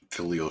Khalil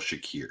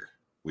Shakir.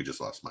 We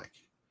just lost Mike.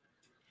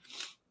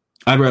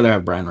 I'd rather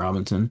have Brian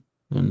Robinson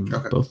than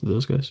both of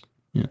those guys.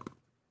 Yeah.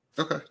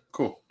 Okay,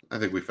 cool. I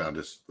think we found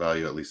his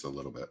value at least a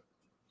little bit.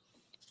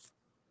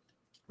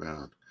 Right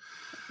on.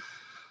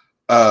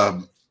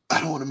 I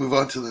don't want to move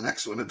on to the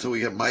next one until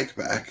we get Mike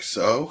back.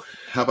 So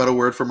how about a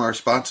word from our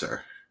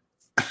sponsor?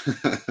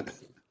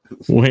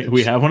 Wait,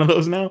 we have one of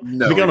those now?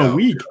 No, we got a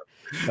week.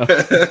 Good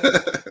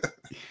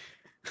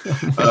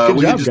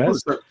job,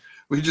 guys.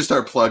 We can just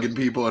start plugging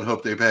people and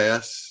hope they pay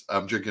us.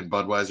 I'm drinking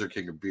Budweiser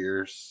King of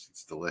Beers.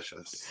 It's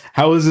delicious.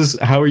 How is this?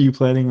 How are you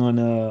planning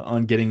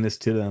on getting this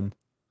to them,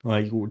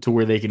 like to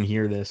where they can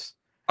hear this?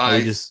 Are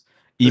you just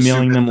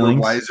emailing them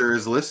links? Budweiser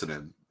is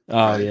listening.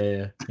 Oh right?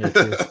 yeah,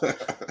 true.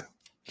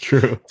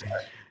 True.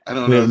 I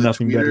don't know. We have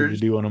nothing better to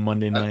do on a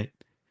Monday night.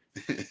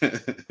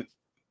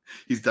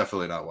 He's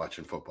definitely not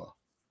watching football.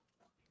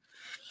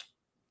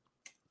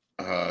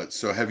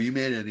 So have you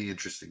made any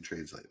interesting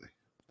trades lately?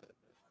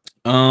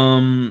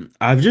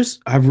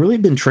 I've really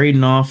been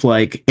trading off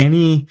like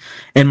in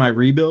my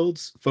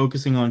rebuilds,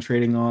 focusing on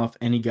trading off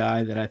any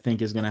guy that I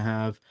think is going to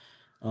have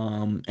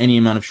any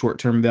amount of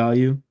short-term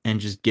value and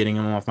just getting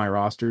them off my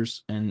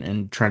rosters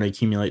and trying to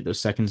accumulate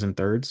those seconds and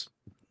thirds.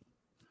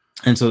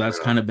 And so that's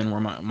kind of been where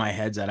my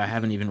head's at. I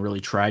haven't even really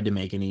tried to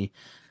make any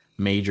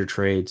major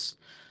trades.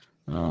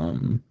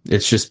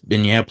 It's just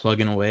been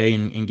plugging away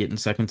and getting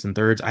seconds and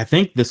thirds. I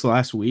think this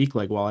last week,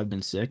 like while I've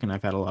been sick and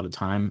I've had a lot of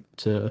time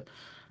to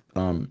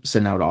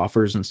send out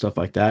offers and stuff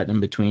like that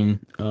in between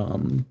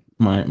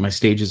my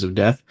stages of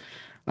death,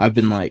 I've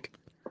been like,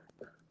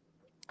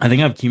 I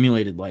think I've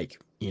accumulated like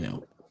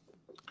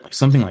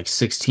something like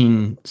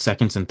 16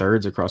 seconds and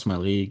thirds across my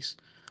leagues,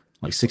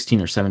 like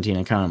 16 or 17.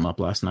 I counted them up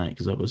last night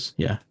because I was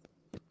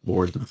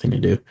bored, nothing to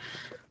do.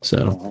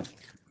 So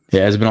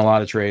yeah, it's been a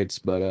lot of trades,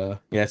 but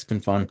it's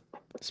been fun.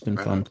 It's been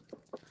Right fun.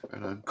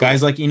 Right on. Cool.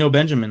 Guys like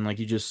Benjamin, like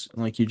you just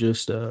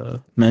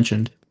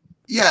mentioned.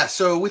 Yeah,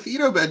 so with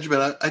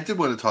Benjamin, I did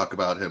want to talk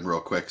about him real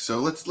quick. So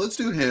let's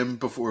do him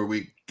before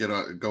we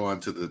go on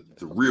to the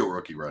real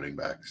rookie running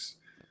backs.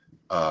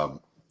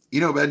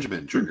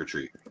 Benjamin, trick or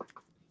treat,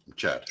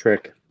 Chad.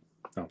 Trick.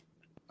 Oh,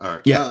 all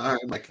right. Yeah, all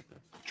right, Mike.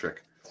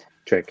 Trick.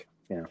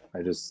 Yeah,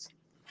 I just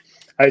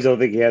don't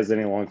think he has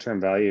any long-term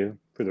value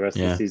for the rest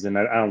of the season.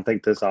 I don't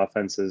think this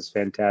offense is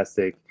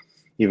fantastic,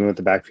 even with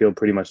the backfield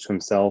pretty much to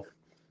himself.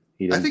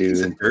 I think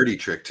he's a dirty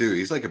trick too.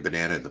 He's like a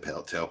banana in the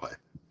tailpipe.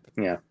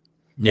 Yeah.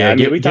 Yeah, I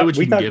mean, get what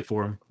you can get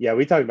for him. Yeah,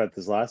 we talked about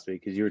this last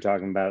week because you were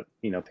talking about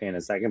paying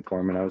a second for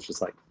him, and I was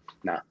just like,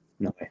 nah,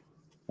 no way,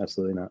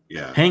 absolutely not.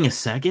 Yeah, paying a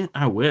second?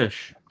 I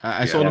wish.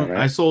 I sold him.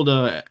 Right? I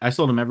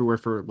sold him everywhere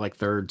for like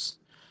thirds.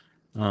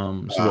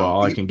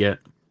 All I can get.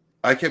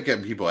 I kept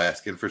getting people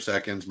asking for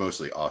seconds,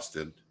 mostly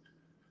Austin,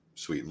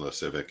 Sweet and Low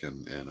Civic,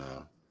 and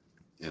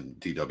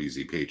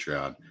DWZ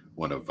Patreon,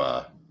 one of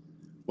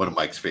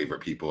Mike's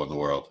favorite people in the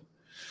world.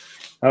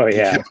 Oh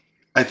yeah.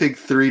 I think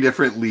 3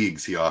 different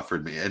leagues he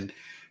offered me. And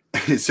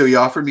so he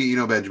offered me,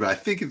 Benjamin, I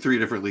think in 3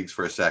 different leagues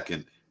for a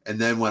second. And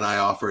then when I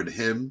offered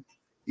him,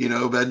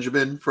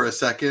 Benjamin for a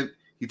second,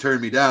 he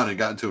turned me down and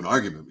got into an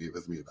argument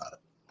with me about it.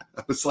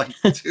 I was like,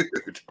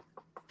 dude,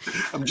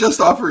 I'm just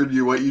offering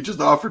you what you just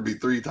offered me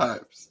 3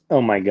 times.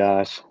 Oh my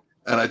gosh.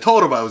 And I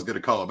told him I was going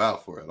to call him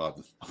out for it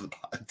on the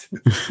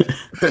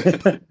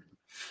pod.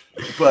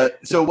 But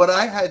so what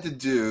I had to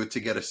do to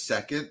get a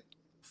second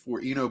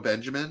for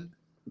Benjamin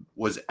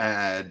was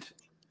add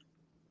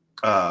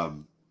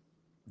Deion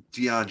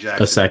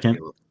Jackson. A second.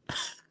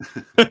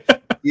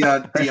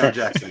 Deion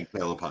Jackson and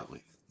Caleb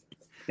Huntley.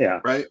 Yeah.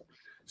 Right.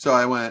 So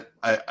I went.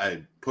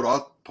 I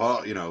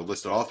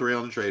listed all 3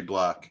 on the trade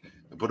block.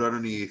 I put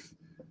underneath.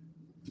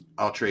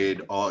 I'll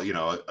trade all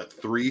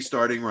 3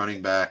 starting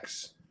running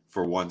backs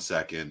for 1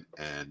 second,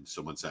 and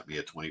someone sent me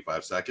a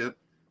 25 second,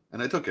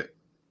 and I took it.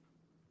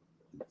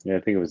 Yeah, I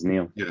think it was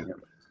Neil.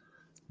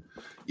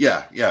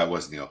 Yeah, it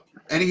was Neil.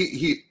 And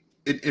he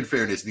in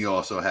fairness, Neil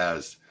also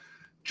has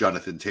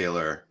Jonathan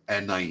Taylor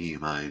and Nyheim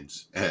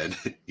Hines. And,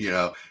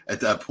 at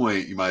that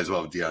point, you might as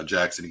well have Deion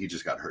Jackson. He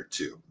just got hurt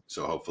too.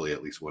 So hopefully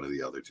at least one of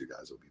the other 2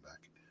 guys will be back.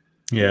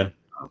 Yeah.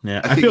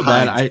 I think feel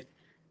Hines,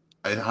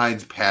 bad.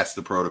 Hines passed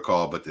the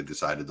protocol, but they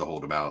decided to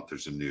hold him out.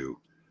 There's a new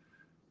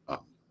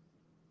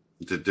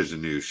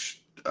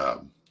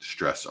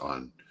stress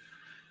on,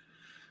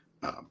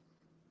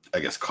 I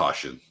guess,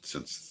 caution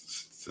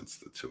since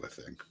the Tua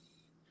thing.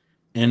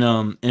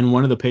 And in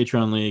one of the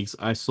Patreon leagues,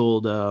 I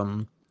sold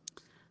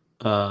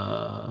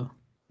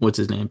what's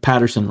his name,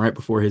 Patterson, right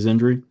before his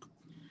injury,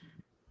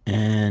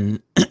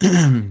 and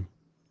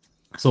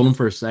sold him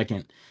for a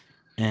second.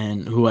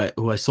 And who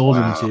I sold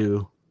him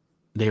to,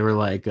 they were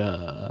like,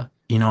 I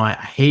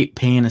hate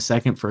paying a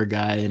second for a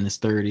guy in his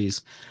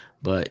 30s,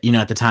 but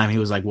at the time he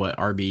was like what,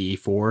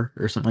 RB4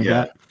 or something like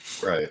that,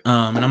 right?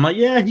 And I'm like,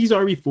 yeah, he's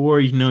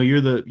RB4.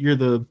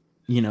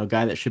 You're the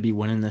guy that should be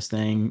winning this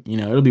thing.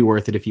 It'll be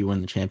worth it if you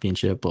win the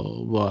championship.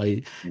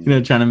 Trying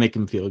to make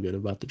him feel good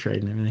about the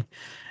trade and everything.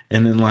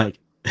 And then like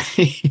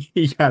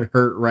he got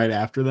hurt right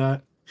after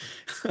that.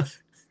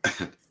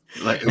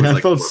 I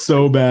felt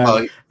so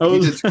bad. Well, he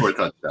did score a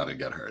touchdown and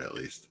get hurt at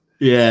least.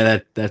 Yeah,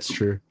 that's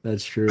true.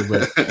 That's true.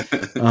 But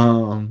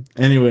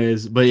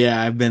anyways, but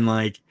yeah, I've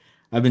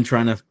been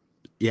trying to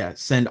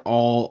send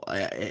all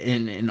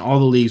in all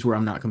the leagues where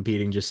I'm not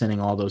competing, just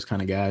sending all those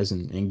kind of guys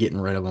and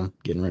getting rid of them.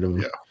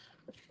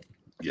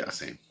 Yeah,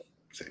 same.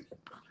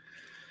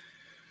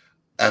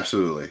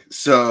 Absolutely.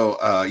 So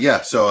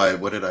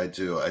what did I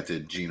do? I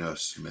did Geno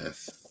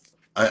Smith.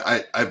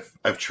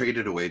 I've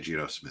traded away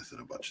Geno Smith in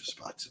a bunch of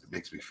spots, and it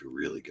makes me feel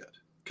really good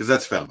because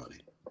that's found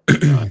money.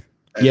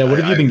 Yeah, what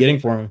have you been getting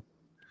for him?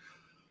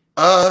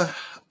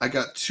 I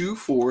got 2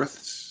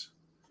 fourths.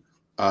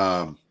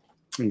 In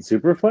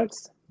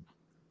Superflex?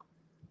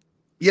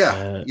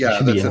 Yeah,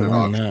 that's in an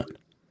auction.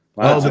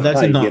 Wow, but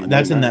that's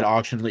in that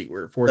auction league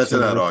where that's in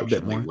that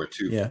auction league where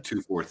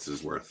 2 fourths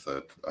is worth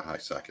a high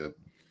second.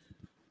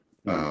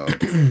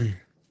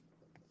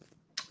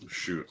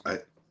 Shoot, I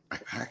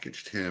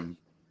packaged him.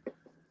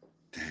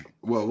 Dang.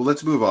 Well,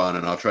 let's move on,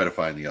 and I'll try to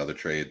find the other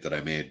trade that I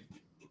made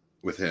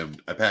with him.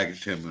 I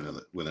packaged him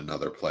with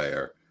another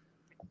player,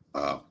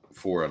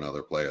 for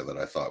another player that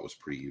I thought was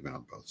pretty even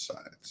on both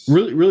sides.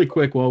 Really, really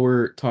quick, while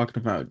we're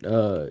talking about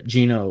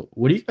Geno,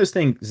 what do you guys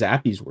think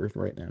Zappy's worth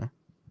right now?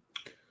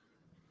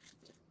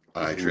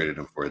 I traded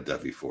him for a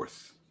Devi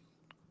 4th.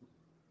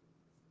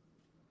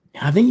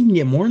 I think you can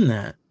get more than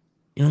that.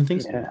 You don't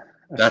think so? Yeah.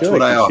 That's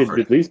what I offered.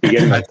 At least be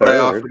getting That's what I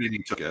offered, and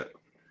he took it.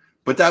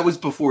 But that was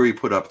before he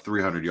put up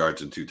 300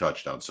 yards and 2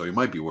 touchdowns, so he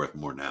might be worth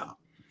more now.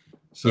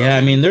 So, yeah,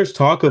 I mean, there's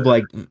talk of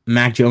like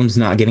Mac Jones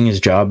not getting his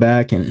job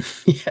back, and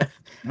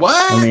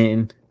what? I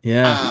mean,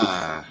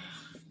 yeah,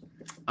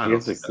 I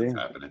don't think that's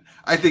happening.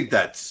 I think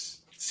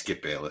that's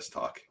Skip Bayless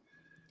talk.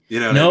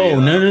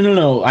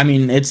 No. I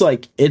mean, it's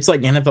like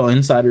NFL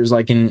insiders,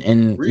 like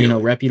in really?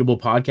 Reputable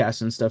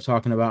podcasts and stuff,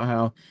 talking about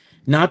how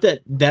Not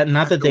that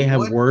After they have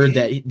one word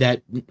game?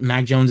 that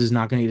Mac Jones is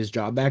not going to get his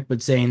job back,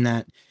 but saying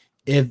that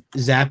if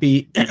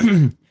Zappy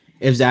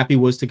if Zappy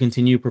was to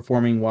continue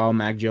performing while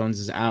Mac Jones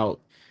is out,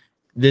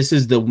 this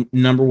is the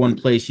number one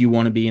place you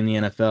want to be in the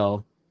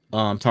NFL.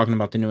 Talking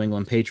about the New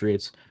England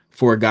Patriots,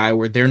 for a guy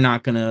where they're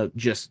not gonna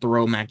just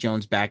throw Mac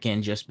Jones back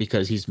in just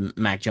because he's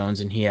Mac Jones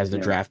and he has the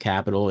Yeah. draft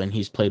capital and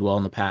he's played well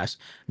in the past.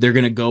 They're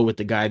gonna go with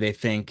the guy they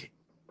think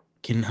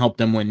can help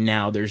them win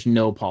now. There's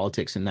no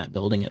politics in that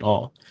building at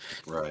all.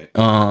 Right.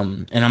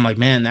 And I'm like,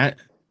 man, that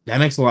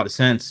makes a lot of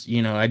sense.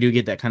 You know, I do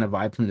get that kind of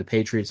vibe from the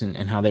Patriots and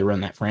how they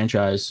run that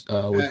franchise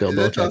with Bill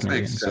That Belichick does and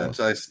make everything. So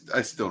sense.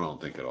 I still don't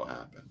think it'll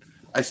happen.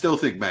 I still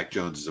think Mac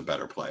Jones is a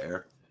better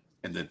player,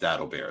 and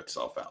that'll bear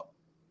itself out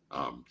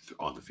on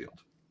the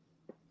field.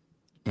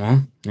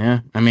 well, yeah,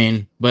 I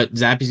mean, but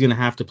Zappy's gonna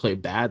have to play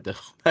bad though.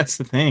 That's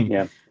the thing.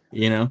 Yeah.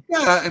 You know?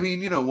 Yeah, I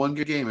mean, one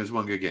good game is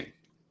one good game.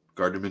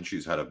 Gardner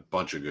Minshew's had a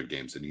bunch of good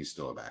games, and he's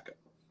still a backup.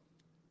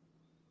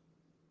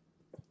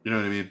 You know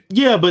what I mean?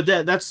 Yeah, but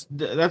that's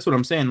what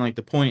I'm saying. Like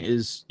the point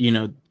is,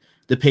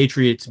 the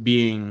Patriots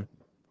being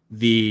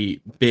the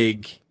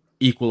big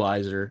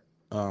equalizer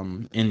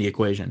in the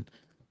equation,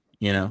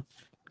 or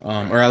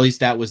Right. at least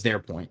that was their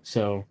point.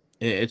 So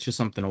it's just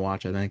something to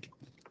watch, I think.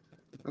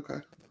 Okay.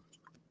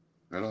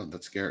 Right on.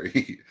 That's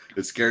scary.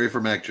 It's scary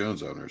for Mac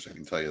Jones owners, I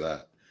can tell you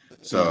that.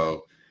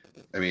 So,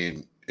 I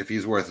mean, if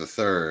he's worth a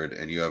third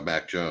and you have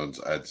Mac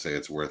Jones, I'd say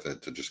it's worth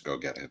it to just go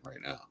get him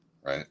right now,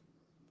 right?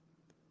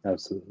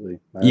 Absolutely.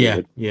 Yeah,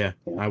 Yeah.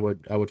 I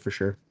would for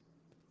sure.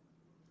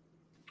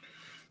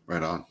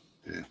 Right on.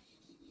 Yeah.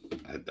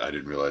 I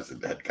didn't realize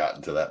it had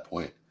gotten to that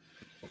point.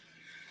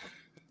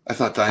 I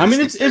thought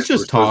Dynasty it's fans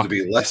just were supposed talk. to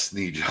be less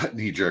knee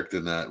jerk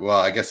than that. Well,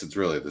 I guess this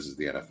is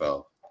the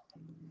NFL.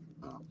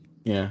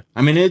 Yeah,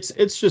 I mean it's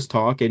just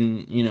talk,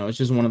 and it's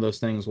just one of those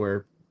things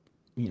where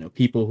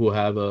people who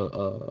have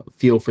a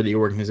feel for the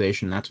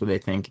organization, that's what they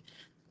think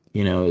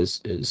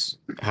is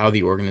how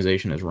the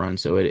organization is run.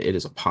 So it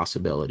is a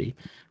possibility,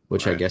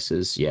 which I Right. guess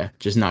is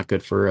just not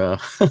good for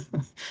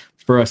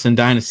for us in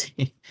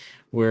Dynasty,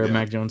 where Yeah.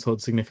 Mac Jones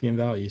holds significant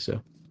value.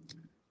 So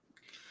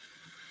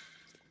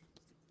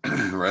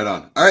Right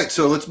on. All right,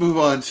 so let's move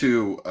on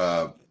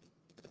to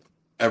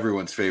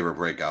everyone's favorite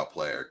breakout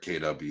player,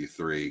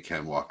 KW3,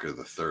 Ken Walker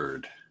the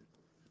third.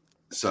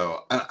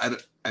 So I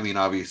mean,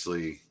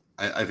 obviously,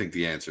 I think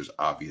the answer is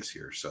obvious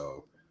here.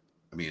 So,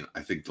 I mean,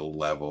 I think the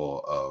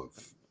level of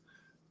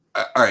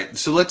all right.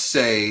 So let's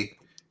say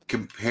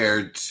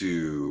compared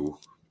to,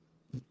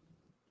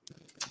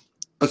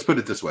 let's put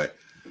it this way.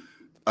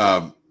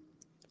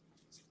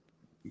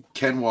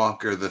 Ken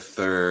Walker the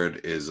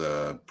third is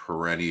a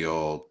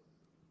perennial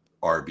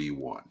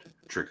RB1,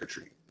 trick or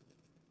treat.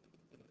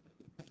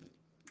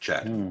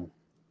 Chad.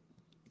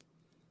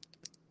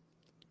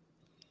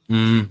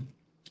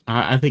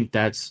 I think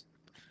that's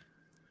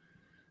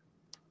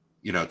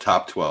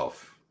top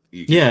 12.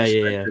 You can yeah.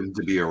 expect him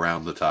to be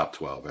around the top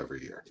 12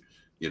 every year.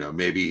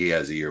 Maybe he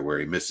has a year where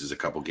he misses a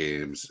couple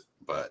games,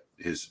 but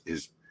his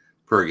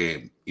per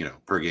game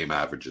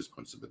averages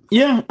puts him in.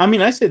 Yeah, I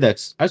mean, I say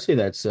that's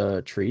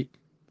a treat.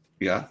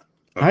 Yeah.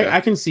 Okay.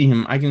 I can see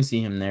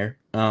him there.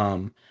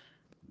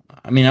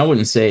 I mean, I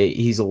wouldn't say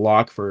he's a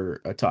lock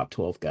for a top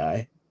 12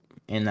 guy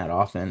in that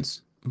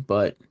offense,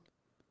 but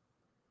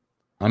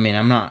I mean,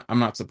 I'm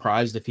not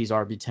surprised if he's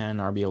RB10,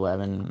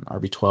 RB11,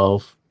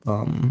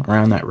 RB12,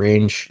 around that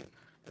range,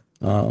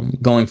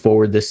 going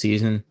forward this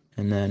season.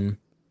 And then,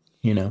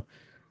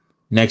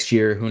 next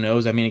year, who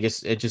knows? I mean, I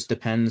guess it just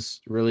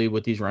depends really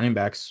with these running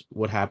backs,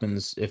 what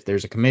happens if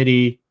there's a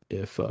committee,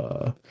 if,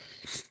 what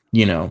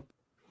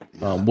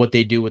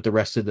they do with the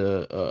rest of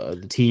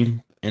the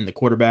team and the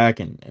quarterback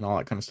and all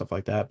that kind of stuff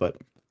like that. But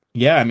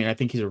yeah, I mean, I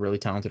think he's a really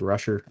talented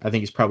rusher. I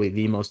think he's probably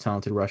the most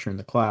talented rusher in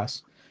the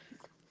class.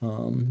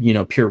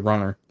 Pure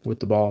runner with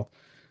the ball.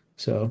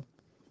 So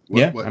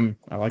I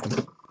like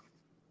him.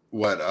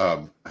 What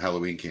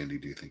Halloween candy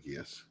do you think he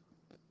is?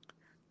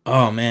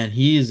 Oh man,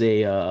 he is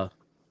a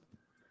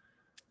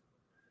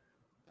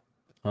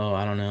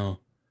I don't know.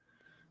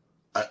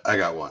 I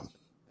got one.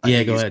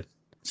 Yeah, go ahead.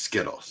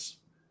 Skittles,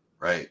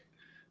 right?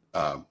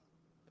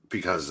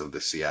 Because of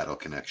the Seattle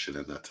connection,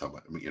 and that's how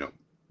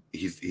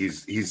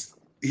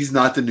he's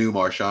not the new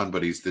Marshawn,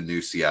 but he's the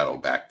new Seattle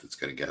back that's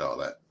going to get all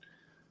that.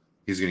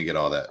 He's going to get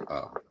all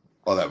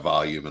that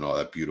volume and all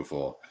that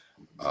beautiful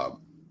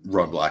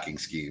run blocking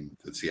scheme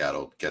that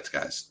Seattle gets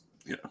guys,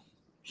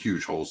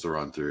 huge holes to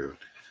run through.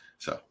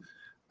 So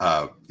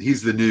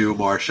he's the new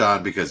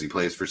Marshawn because he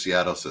plays for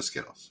Seattle. So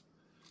Skittles.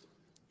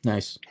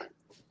 Nice.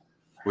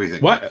 What do you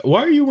think?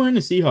 Why are you wearing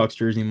a Seahawks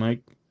jersey,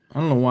 Mike? I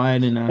don't know why I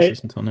didn't ask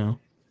this until now.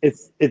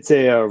 It's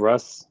a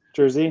Russ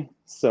jersey,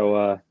 so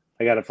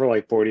I got it for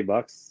like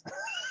 $40.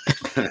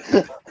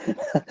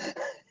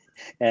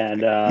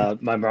 And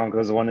my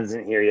Broncos one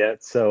isn't here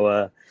yet,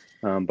 so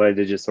but I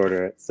did just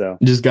order it. So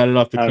just got it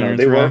off the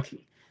clearance rack.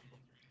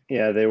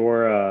 They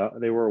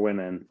were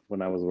winning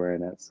when I was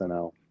wearing it, so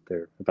now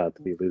they're about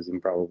to be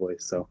losing probably.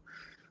 So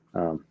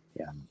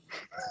yeah.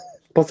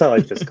 Plus, I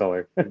like this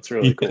color. It's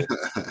really cool.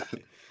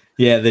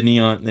 Yeah, the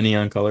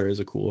neon color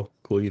is a cool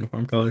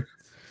uniform color.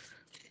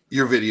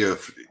 Your video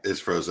is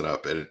frozen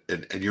up, and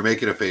you're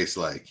making a face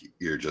like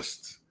you're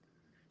just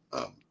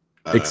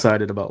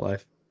Excited about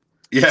life.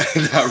 Yeah,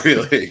 not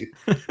really.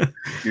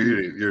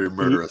 You're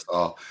murder us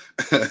all.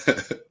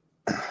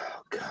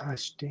 Oh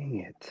gosh, dang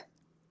it!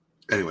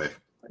 Anyway,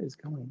 What is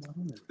going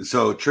on?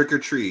 so Trick or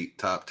Treat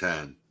top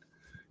 10.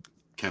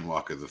 Ken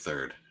Walker the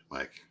third,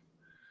 Mike.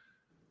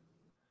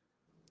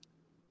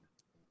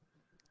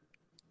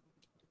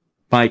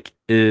 Mike,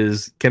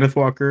 is Kenneth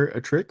Walker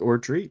a trick or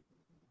a treat?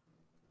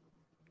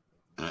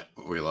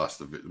 We lost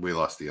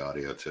the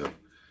audio too.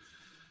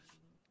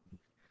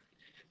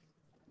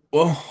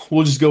 Well,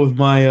 we'll just go with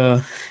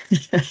my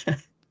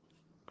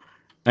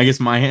I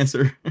guess my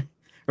answer.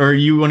 Or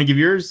you want to give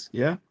yours?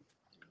 Yeah.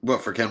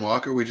 What, for Ken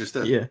Walker? We just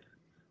did. Yeah.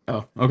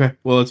 Oh, okay.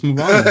 Well, let's move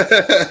on.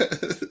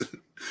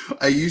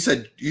 You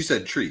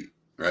said treat,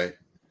 right?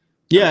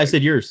 Yeah, I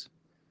said yours.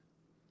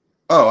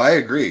 Oh, I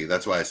agree.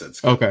 That's why I said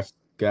Skittles. Okay.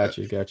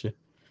 Gotcha.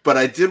 But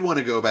I did want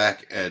to go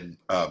back and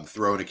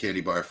throw in a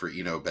candy bar for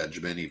Eno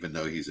Benjamin, even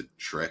though he's a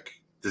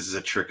trick. This is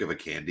a trick of a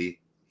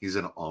candy. He's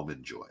an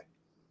Almond Joy.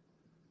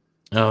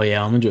 Oh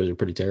yeah, Almond Joys are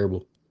pretty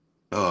terrible.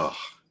 Ugh.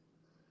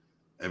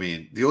 I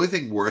mean, the only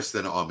thing worse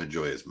than Almond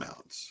Joy is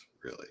Mounds,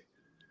 really.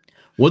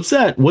 What's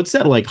that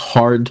like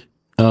hard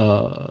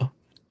peanut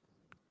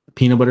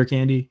butter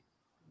candy?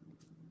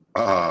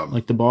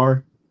 Like the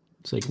bar?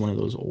 It's like one of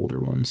those older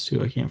ones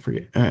too. I can't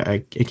forget.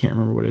 I can't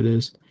remember what it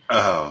is.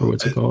 Oh, or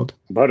what's it called?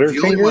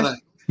 Butterfinger?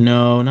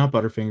 No, not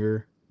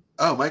Butterfinger.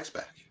 Oh, Mike's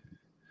back.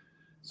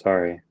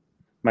 Sorry.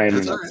 My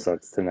internet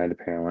sucks tonight,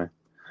 apparently.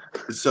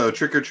 So,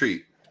 Trick or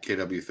Treat,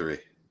 KW3.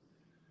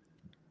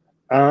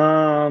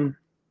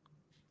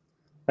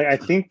 I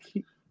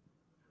think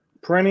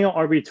perennial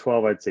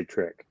RB12, I'd say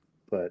trick,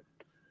 but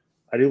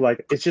I do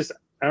like it's just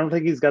I don't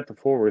think he's got the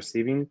full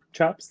receiving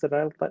chops that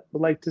I would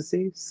like to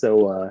see.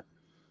 So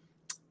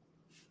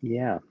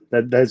yeah,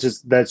 that's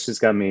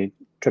just got me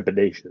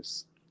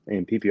trepidatious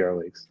in PPR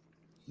leagues.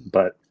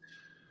 But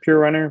pure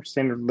runner,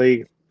 standard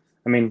league,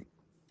 I mean,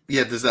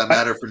 yeah, does that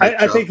matter for Nick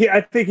Chubb?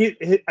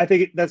 I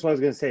think that's what I was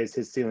going to say is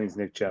his ceiling's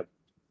Nick Chubb.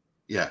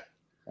 Yeah.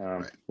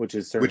 Right. Which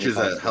is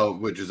a hell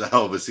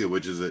of a seal,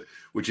 which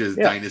is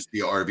Dynasty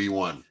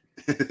RB1.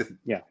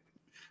 Yeah.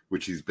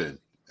 Which he's been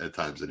at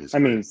times in his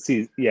career.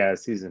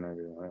 Season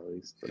RB1 at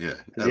least. But yeah.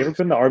 Has he ever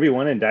been the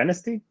RB1 in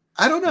Dynasty?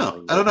 I don't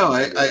know.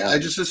 I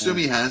just assume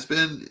he has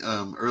been.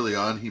 Early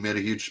on he made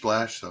a huge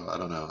splash, so I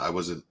don't know. I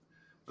wasn't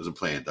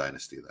playing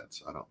Dynasty then,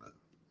 so I don't know.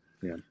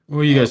 Yeah. What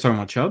are you guys talking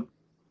about, Chubb?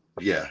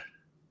 Yeah.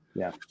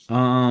 Yeah.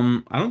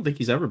 I don't think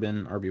he's ever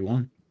been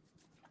RB1.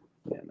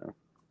 Yeah, no.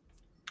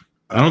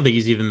 I don't think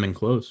he's even been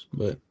close,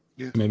 but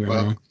maybe I'm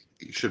wrong.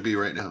 He should be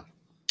right now.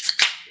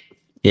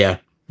 Yeah.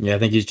 I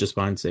think he's just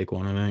behind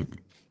Saquon, I think.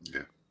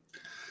 Yeah.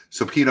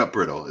 So peanut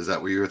brittle, is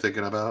that what you were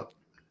thinking about,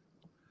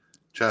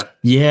 Chad?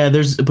 Yeah,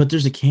 there's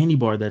a candy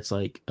bar that's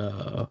like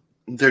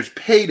there's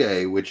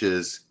Payday, which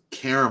is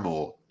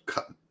caramel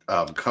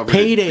covered.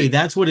 Payday,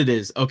 that's what it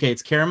is. Okay,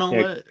 it's caramel.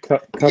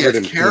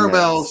 It's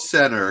caramel peanuts.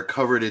 Center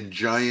covered in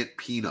giant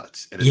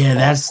peanuts. And it's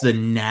that's the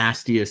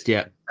nastiest.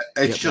 Yeah.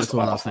 It's just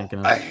what I was thinking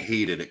of. I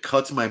hate it. It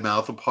cuts my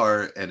mouth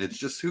apart, and it's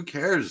just who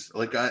cares?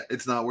 Like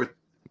it's not worth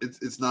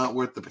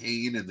the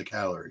pain and the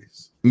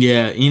calories.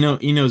 Yeah,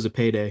 Eno's a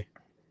payday.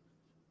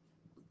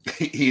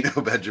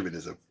 Eno Benjamin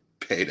is a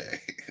payday.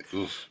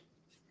 Oof.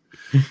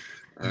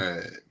 All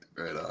right,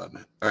 right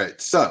on. All right,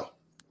 so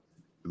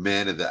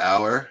man of the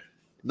hour,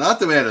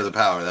 not the man of the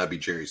power. That'd be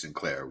Jerry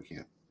Sinclair. We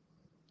can't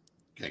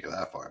go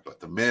that far.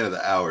 But the man of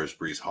the hour is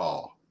Breece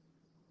Hall.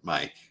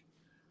 Mike.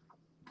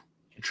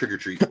 Trick or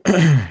treat.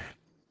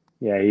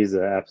 Yeah, he's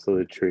an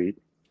absolute treat.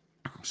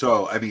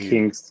 So I mean,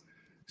 Kings.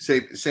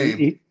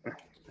 Same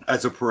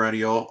as a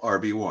perennial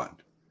RB1.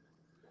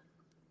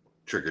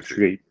 Trick or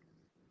treat.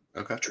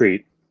 Okay.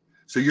 Treat.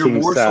 So you're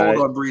more sold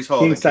on Breece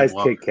Hall king size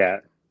Kit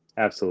Kat.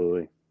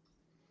 Absolutely.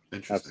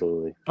 Interesting.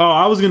 Absolutely. Oh,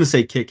 I was gonna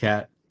say Kit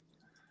Kat.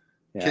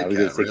 Yeah, Kit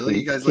Kat, really?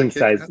 You guys king like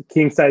size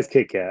king size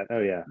Kit Kat. Oh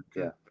yeah,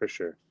 yeah, for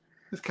sure.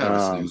 It's kind of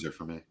a snoozer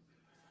for me.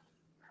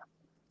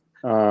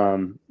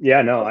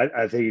 Yeah, no,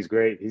 I think he's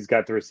great. He's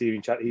got the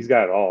receiving shot. He's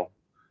got it all,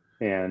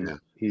 and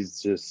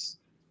he's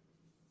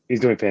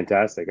doing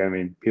fantastic. I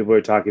mean, people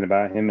are talking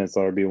about him as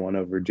RB1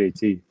 over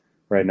JT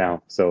right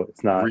now. So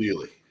it's not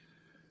really.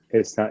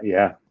 It's not.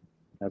 Yeah,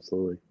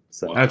 absolutely.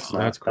 So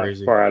that's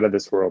crazy. Far out of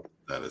this world.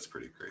 That is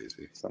pretty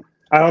crazy. So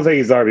I don't think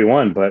he's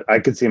RB1, but I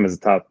could see him as a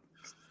top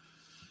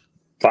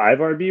 5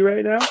 RB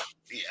right now.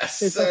 Yes,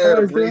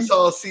 sir. Breece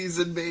Hall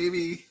season,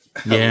 baby.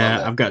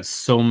 Yeah, I've got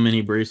so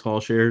many Breece Hall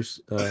shares.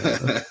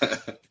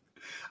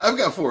 I've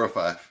got 4 or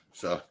 5.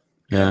 So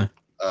yeah,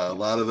 a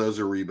lot of those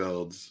are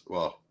rebuilds.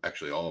 Well,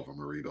 actually, all of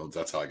them are rebuilds.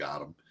 That's how I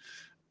got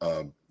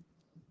them.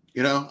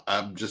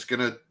 I'm just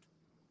gonna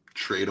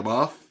trade them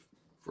off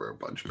for a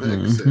bunch of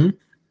picks and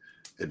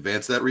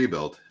advance that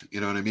rebuild.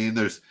 You know what I mean?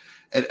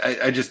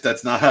 I just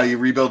that's not how you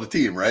rebuild a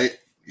team, right?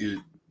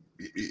 You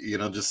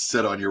just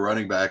sit on your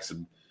running backs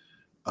and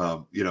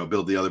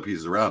build the other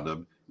pieces around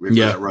them. Wait for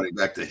that running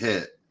back to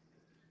hit.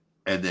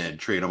 and then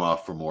trade them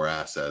off for more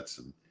assets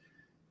and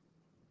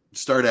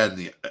start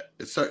adding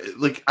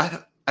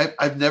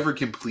I've never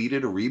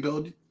completed a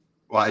rebuild.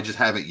 Well, I just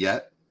haven't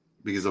yet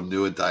because I'm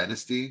new at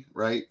Dynasty,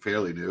 right?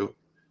 Fairly new,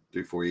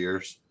 3-4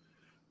 years.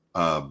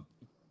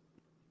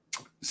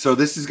 So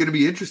this is going to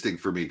be interesting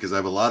for me because I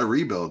have a lot of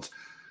rebuilds.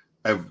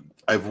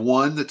 I've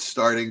one that's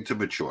starting to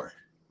mature,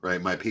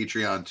 right? My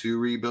Patreon 2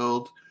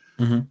 rebuild.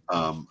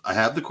 Mm-hmm. I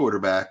have the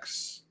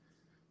quarterbacks.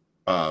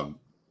 I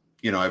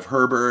have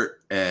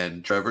Herbert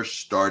and Trevor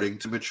starting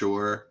to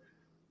mature,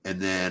 and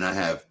then I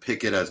have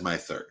Pickett as my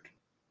third,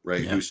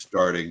 right? Yeah. Who's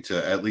starting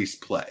to at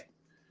least play,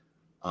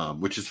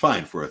 which is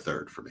fine for a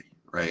third for me,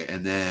 right?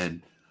 And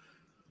then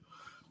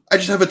I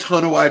just have a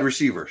ton of wide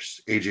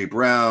receivers: AJ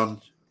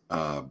Brown,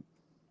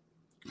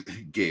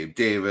 Gabe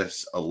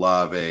Davis,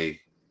 Olave,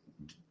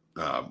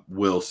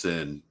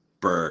 Wilson,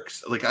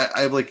 Burks. Like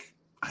I have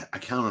I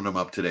counted them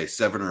up today,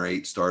 7 or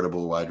 8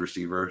 startable wide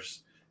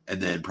receivers, and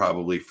then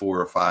probably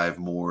 4 or 5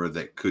 more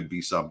that could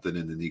be something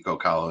in the Nico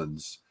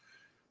Collins,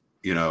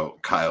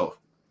 Kyle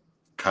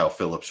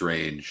Phillips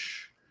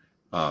range,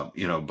 a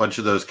bunch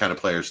of those kind of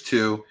players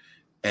too.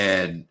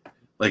 And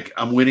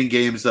I'm winning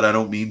games that I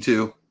don't mean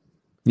to.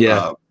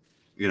 Yeah.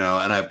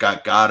 And I've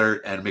got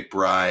Goddard and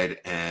McBride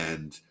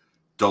and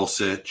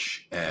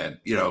Dulcich and,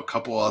 a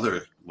couple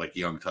other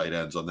young tight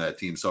ends on that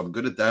team. So I'm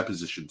good at that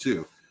position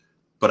too.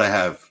 But I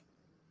have,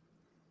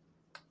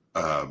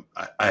 I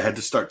had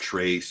to start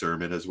Trey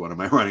Sermon as one of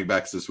my running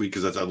backs this week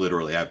because I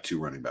literally have 2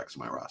 running backs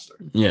in my roster.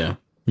 Yeah.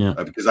 Yeah.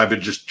 Because I've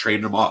been just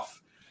trading them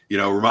off.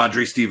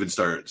 Ramondre Stevens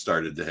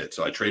started to hit.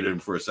 So I traded him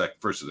for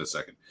first and a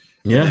second.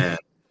 Yeah.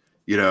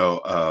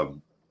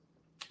 And,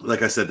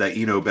 like I said, that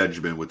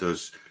Benjamin with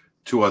those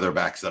 2 other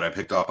backs that I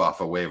picked off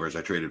of waivers,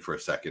 I traded for a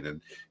second.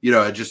 And,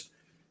 I just,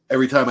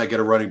 every time I get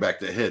a running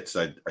back that hits,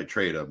 I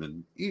trade them.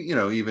 And,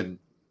 even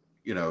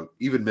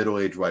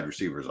middle-aged wide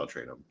receivers, I'll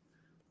trade them.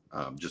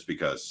 Just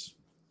because,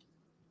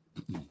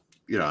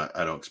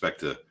 I don't expect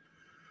to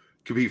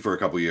compete for a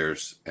couple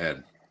years.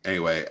 And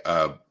anyway,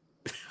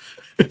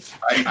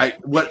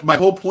 what my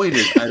whole point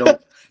is,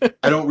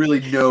 I don't really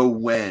know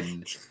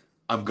when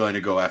I'm going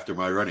to go after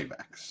my running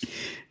backs.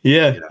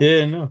 Yeah.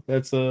 Yeah. No,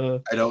 that's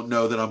I don't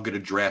know that I'm going to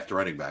draft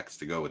running backs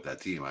to go with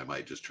that team. I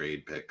might just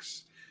trade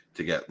picks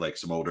to get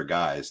some older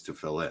guys to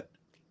fill in.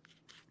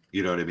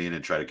 You know what I mean?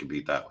 And try to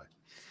compete that way.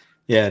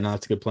 Yeah. No,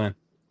 that's a good plan.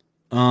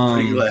 What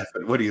are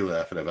you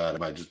laughing about?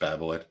 Am I just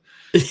babbling?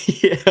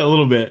 Yeah, a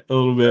little bit,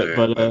 Okay,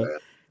 but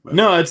my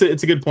no, bad.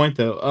 it's a good point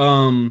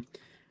though.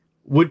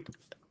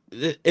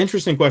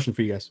 Interesting question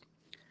for you guys.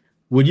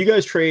 Would you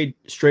guys trade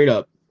straight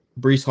up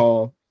Breece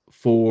Hall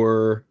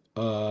for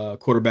a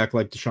quarterback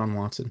like Deshaun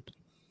Watson?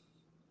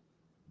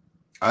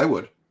 I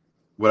would.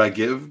 Would I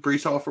give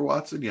Breece Hall for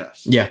Watson?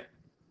 Yes. Yeah.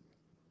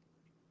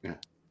 Yeah.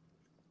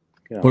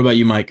 What about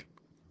you, Mike?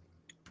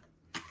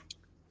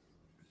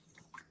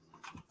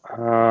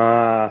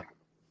 We're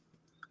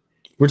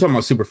talking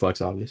about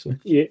Superflex, obviously.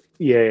 Yeah.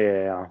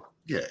 Yeah.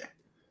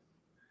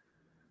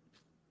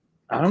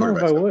 I don't know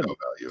if I would. No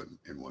value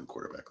in one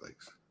quarterback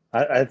leagues.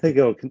 I think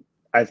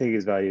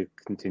his value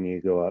continue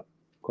to go up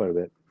quite a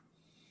bit.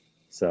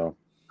 So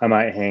I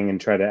might hang and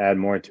try to add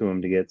more to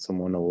him to get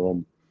someone a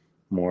little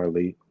more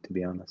elite, to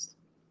be honest.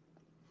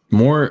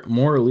 More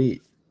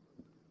elite.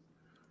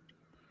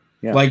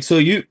 Yeah. So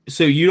you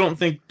don't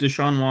think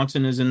Deshaun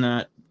Watson is in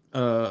that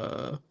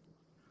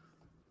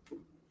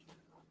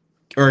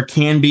or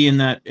can be in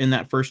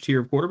that first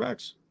tier of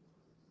quarterbacks?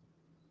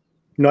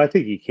 No, I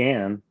think he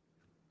can.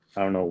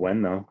 I don't know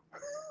when though.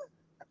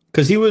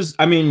 Because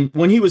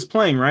when he was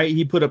playing, right,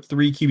 he put up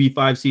 3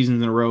 QB5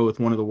 seasons in a row with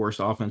one of the worst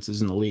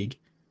offenses in the league.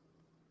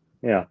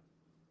 Yeah.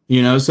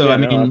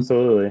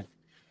 Absolutely.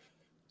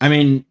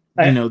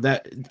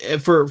 That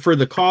for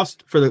the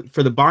cost for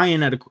the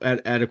buy-in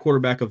at a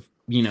quarterback of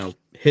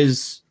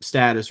his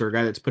status or a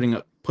guy that's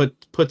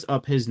puts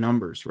up his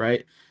numbers,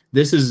 right?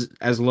 This is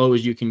as low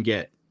as you can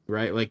get,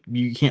 right?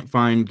 You can't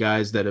find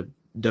guys that have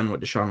done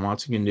what Deshaun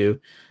Watson can do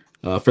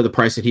for the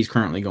price that he's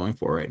currently going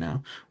for right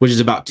now, which is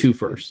about 2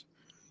 firsts,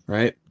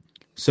 right?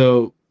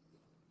 So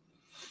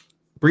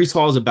Breece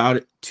Hall is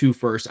about 2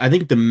 firsts. I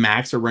think the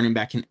max a running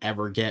back can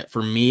ever get,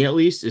 for me at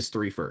least, is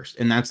 3 firsts,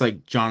 and that's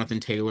Jonathan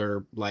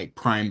Taylor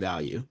prime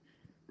value,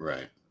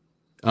 right?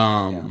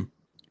 Deshaun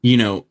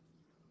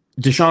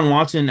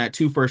Watson at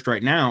 2 firsts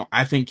right now,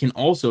 I think can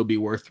also be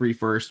worth 3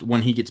 firsts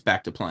when he gets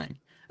back to playing,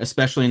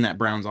 especially in that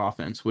Browns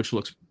offense, which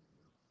looks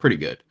pretty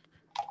good.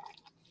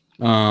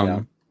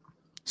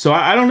 So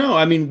I don't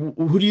know.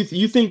 Who do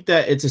you think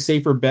that it's a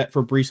safer bet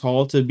for Breece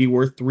Hall to be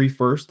worth 3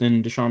 firsts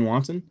than Deshaun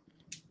Watson?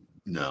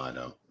 No, I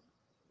don't.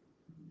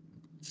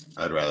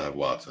 I'd rather have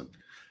Watson.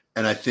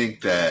 And I think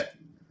that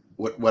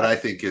what I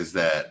think is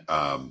that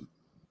that's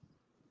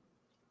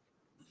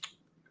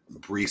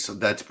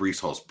Breece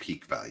Hall's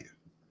peak value.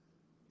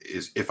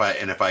 Is if I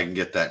can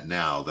get that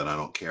now, then I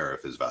don't care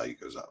if his value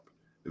goes up.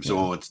 If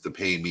someone wants to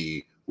pay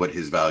me what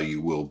his value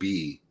will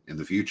be in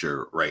the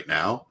future right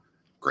now,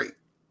 great.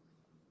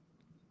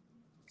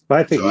 But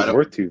I think So he's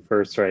worth 2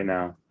 firsts right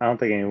now. I don't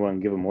think anyone can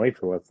give him away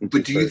for less than 2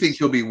 But do you think firsts.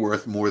 he'll be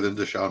worth more than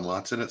Deshaun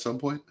Watson at some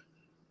point?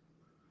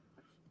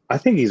 I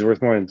think he's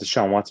worth more than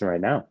Deshaun Watson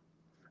right now.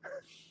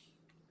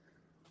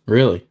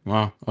 Really?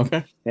 Wow.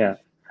 Okay. Yeah.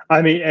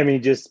 I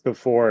mean, just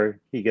before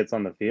he gets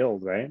on the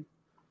field, right?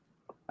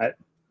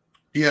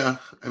 Yeah,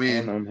 I I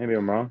mean, don't know. Maybe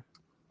I'm wrong.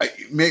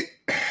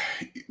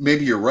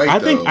 maybe you're right.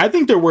 I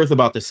think they're worth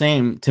about the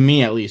same to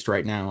me, at least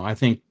right now. I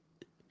think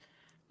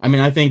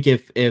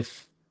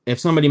if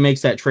somebody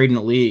makes that trade in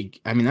the league,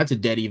 I mean that's a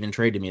dead even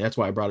trade to me. That's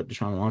why I brought up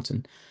Deshaun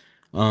Watson.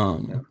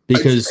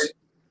 Because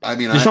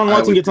Deshaun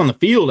Watson gets on the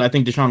field, I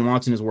think Deshaun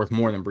Watson is worth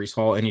more than Breece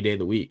Hall any day of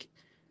the week.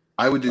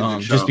 I would do Deshaun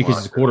just because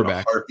Watson he's a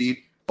quarterback. in a heartbeat,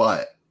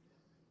 but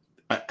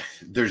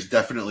there's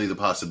definitely the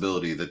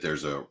possibility that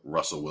there's a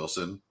Russell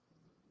Wilson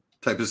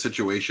type of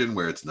situation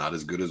where it's not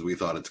as good as we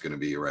thought it's going to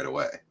be right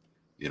away.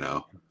 You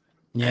know?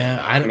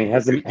 Yeah, I mean,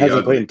 hasn't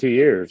played in 2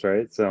 years,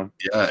 right? So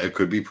yeah, it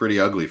could be pretty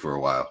ugly for a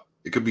while.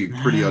 It could be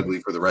pretty ugly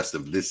for the rest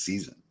of this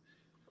season.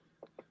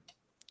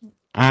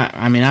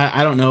 I mean,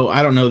 I don't know.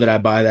 I don't know that I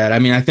buy that. I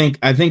mean, I think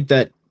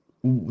that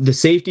the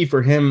safety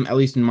for him, at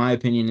least in my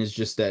opinion, is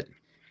just that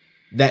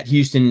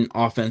Houston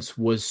offense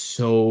was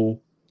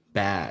so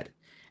bad.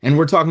 And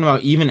we're talking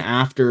about even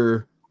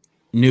after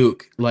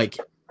Nuke, like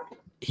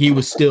he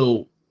was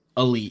still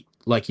elite.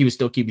 Like he was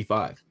still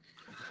QB5.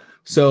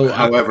 So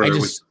however, it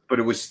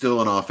was still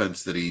an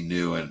offense that he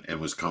knew and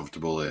was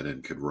comfortable in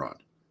and could run.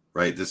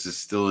 Right? This is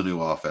still a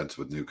new offense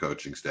with new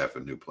coaching staff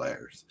and new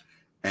players.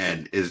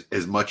 And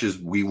as much as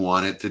we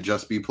want it to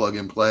just be plug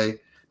and play,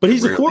 but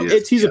he's a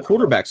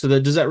quarterback. So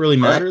does that really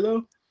matter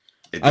though?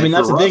 I mean,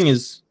 that's the thing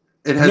is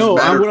it has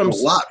mattered a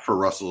lot for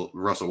Russell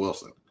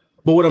Wilson.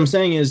 But what I'm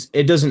saying is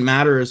it doesn't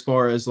matter as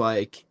far as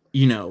like,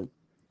 you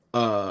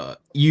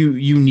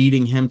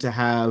needing him to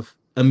have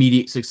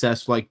immediate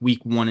success like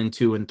week 1 and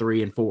 2 and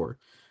 3 and 4.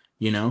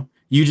 You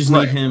just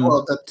need him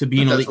to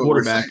be an elite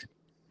quarterback.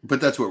 But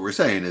that's what we're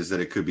saying is that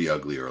it could be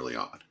ugly early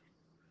on.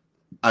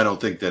 I don't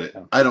think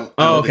that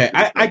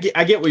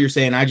I get what you're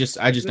saying. I just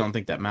don't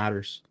think that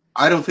matters.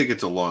 I don't think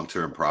it's a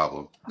long-term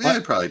problem.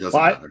 It probably doesn't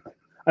matter.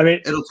 I mean,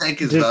 it'll tank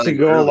his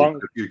value early,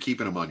 but if you're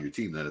keeping him on your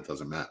team, then it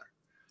doesn't matter.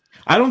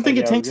 I don't think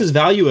it tanks his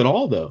value at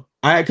all, though.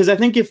 Because I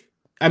think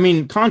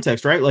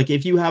context, right? Like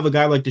if you have a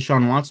guy like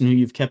Deshaun Watson who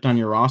you've kept on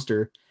your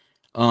roster,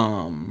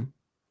 and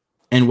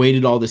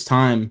waited all this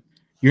time,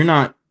 you're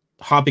not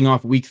hopping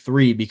off week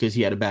 3 because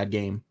he had a bad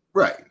game.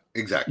 Right.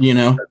 Exactly.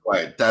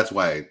 That's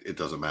why it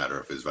doesn't matter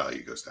if his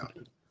value goes down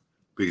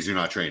because you're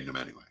not trading him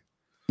anyway.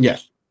 Yeah.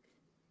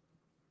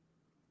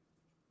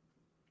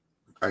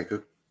 All right.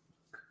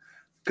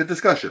 Good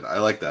discussion. I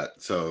like that.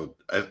 So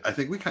I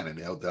think we kind of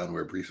nailed down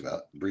where Breece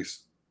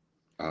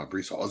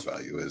Hall's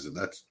value is, and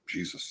that's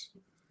Jesus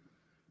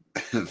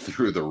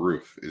through the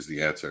roof is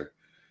the answer.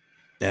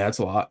 Yeah, that's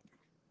a lot.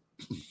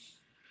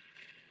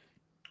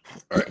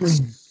 All right.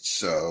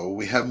 So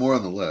we have more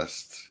on the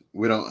list.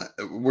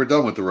 We're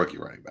done with the rookie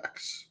running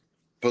backs,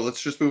 but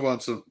let's just move on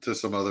to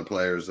some other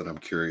players that I'm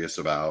curious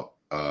about.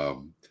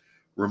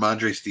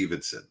 Ramondre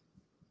Stevenson,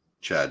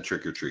 Chad,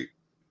 trick or treat?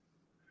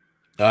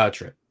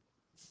 Trick.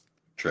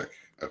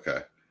 Okay.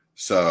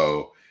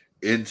 So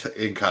in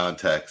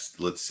context,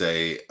 let's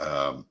say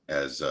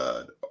as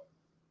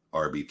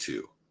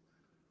RB2,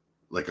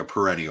 like a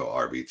perennial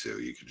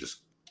RB2, you can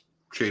just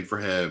trade for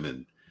him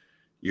and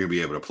you're gonna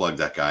be able to plug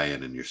that guy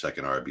in your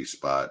second RB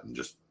spot and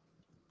just.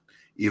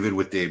 Even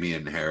with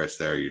Damian Harris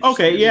there, I'll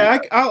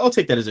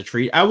take that as a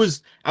treat. I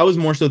was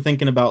more so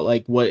thinking about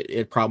like what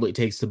it probably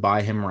takes to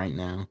buy him right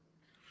now.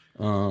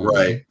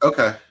 Right.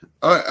 Okay.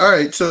 All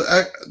right. So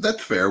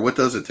that's fair. What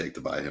does it take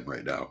to buy him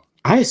right now?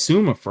 I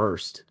assume a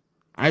first.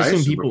 I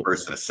assume people a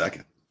first and a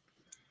second.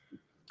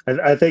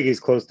 I think he's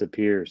close to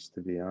Pierce, to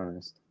be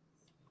honest.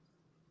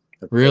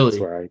 Really?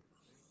 That's where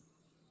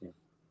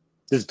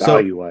just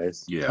value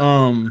wise.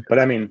 Yeah. But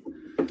I mean,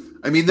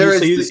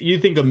 you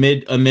think a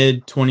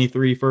mid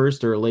 23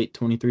 first or a late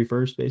 23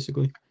 first,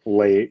 basically?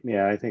 Late,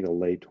 yeah, I think a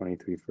late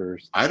 23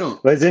 first. I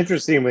don't. But it's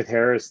interesting with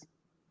Harris.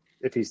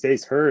 If he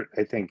stays hurt,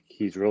 I think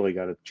he's really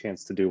got a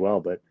chance to do well.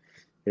 But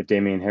if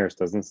Damian Harris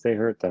doesn't stay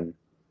hurt, then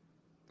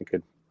it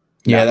could.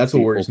 Yeah, that's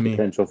what worries me.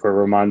 Potential for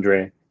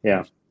Ramondre.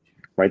 Yeah,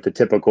 right. The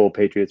typical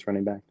Patriots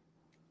running back.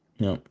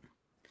 No.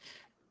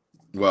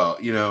 Well,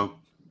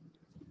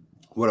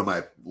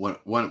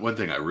 one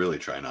thing I really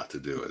try not to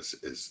do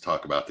is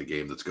talk about the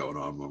game that's going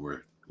on when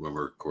we're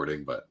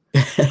recording, but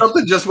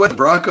something just went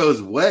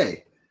Broncos'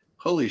 way.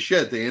 Holy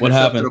shit! They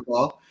intercepted a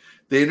ball.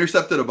 They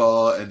intercepted a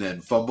ball and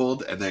then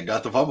fumbled and then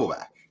got the fumble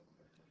back.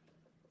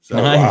 So,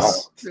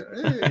 nice. Wow.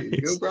 Hey,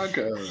 go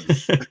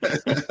Broncos!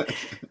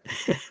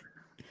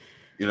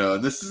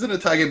 And this isn't a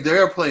tie game. They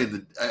are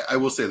playing I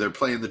will say they're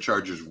playing the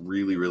Chargers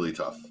really, really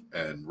tough,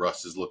 and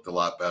Russ has looked a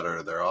lot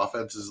better. Their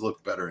offense has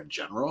looked better in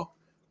general.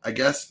 I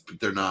guess, but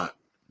they're not.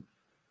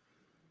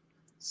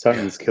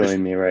 Something's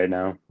killing me right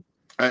now.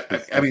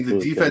 I mean, the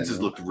defense has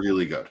looked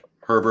really good.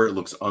 Herbert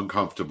looks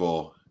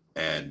uncomfortable,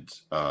 and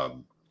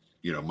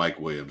Mike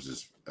Williams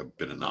has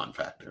been a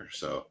non-factor.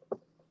 So,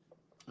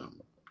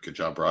 Good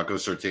job,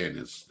 Broncos. Surtain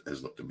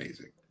has looked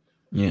amazing.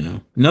 You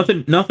know,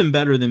 nothing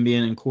better than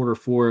being in quarter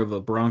 4 of a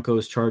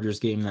Broncos Chargers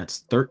game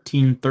that's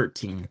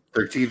 13-13.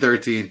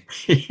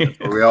 13-13. That's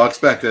what we all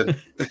expected.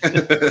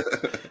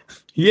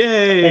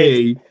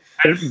 Yay!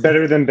 Hey,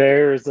 better than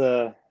Bears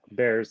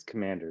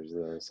Commanders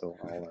though. So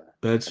I'll take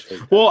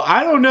that. Well,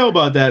 I don't know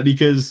about that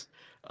because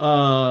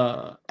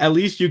at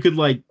least you could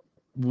like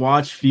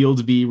watch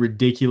Fields be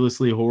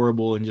ridiculously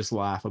horrible and just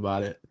laugh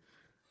about it.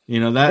 You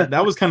know,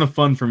 that was kind of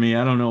fun for me.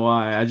 I don't know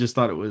why. I just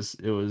thought it was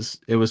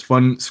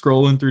fun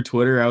scrolling through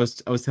Twitter. I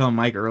was telling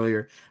Mike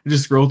earlier,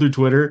 just scroll through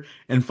Twitter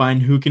and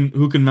find who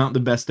can mount the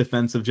best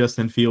defense of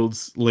Justin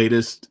Fields'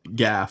 latest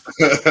gaffe.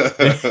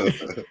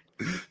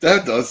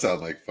 That does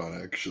sound like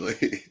fun,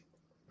 actually.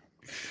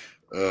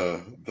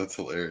 That's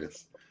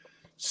hilarious.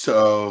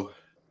 So,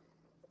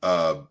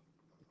 I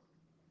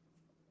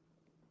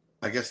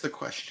guess the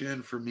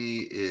question for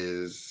me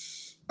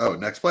is,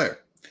 next player,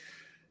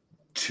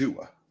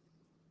 Tua.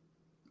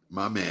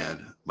 My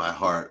man, my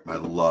heart, my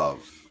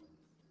love.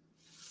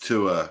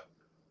 Tua,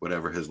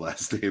 whatever his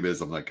last name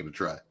is, I'm not going to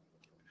try.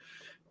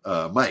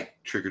 Mike,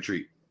 trick or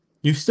treat.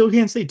 You still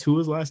can't say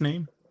Tua's last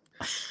name?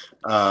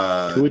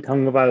 Tua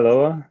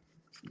Tagovailoa.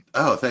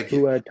 Oh, thank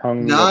you. Tua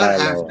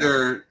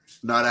Tagovailoa.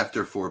 Not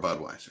after 4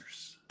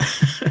 Budweisers.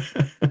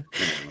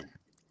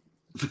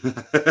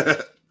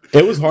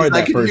 It was hard.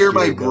 I could hear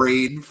my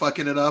brain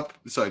fucking it up,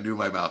 so I knew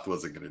my mouth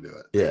wasn't going to do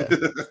it. Yeah,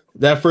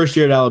 that first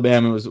year at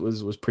Alabama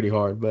was pretty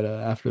hard, but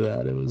after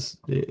that,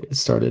 it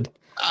started.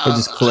 It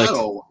just clicked.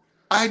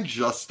 I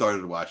just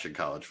started watching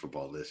college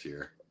football this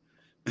year.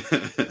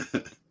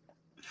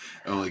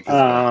 Only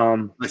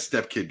because my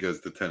stepkid goes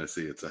to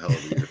Tennessee. It's a hell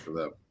of a year for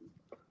them.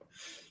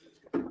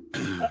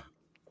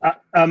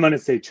 I'm going to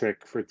say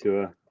trick for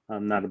Tua.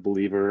 I'm not a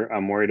believer.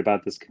 I'm worried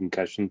about this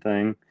concussion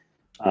thing.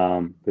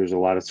 There's a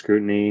lot of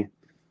scrutiny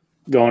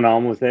going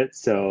on with it.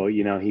 So,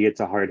 he gets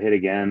a hard hit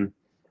again.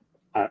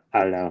 I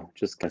don't know.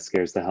 Just kind of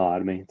scares the hell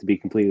out of me, to be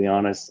completely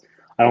honest.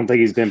 I don't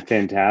think he's been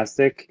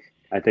fantastic.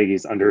 I think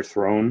he's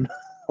underthrown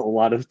a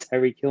lot of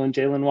Tyreek Hill and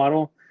Jalen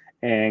Waddle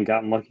and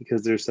gotten lucky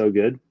because they're so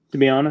good, to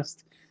be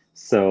honest.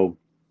 So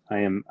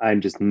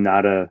I'm just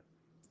not a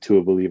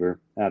Tua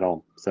believer at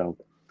all. So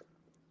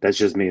that's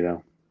just me,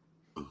 though.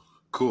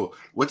 Cool.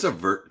 What's a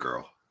vert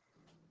girl?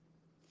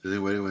 Does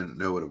anyone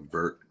know what a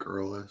vert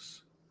girl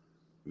is?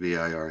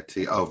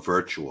 VIRT. Oh,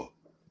 virtual.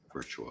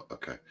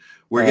 Okay.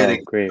 We're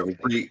getting great.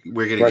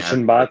 We're getting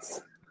Russian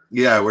bots.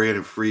 Yeah, we're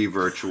getting free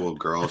virtual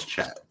girls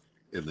chat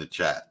in the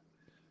chat.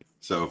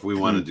 So if we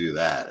want to do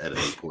that at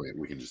any point,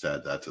 we can just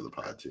add that to the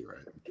pod too,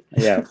 right?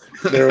 Yeah,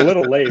 they're a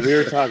little late. We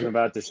were talking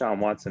about Deshaun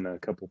Watson a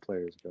couple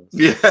players ago. So.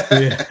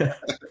 Yeah.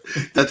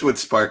 That's what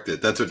sparked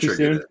it. That's what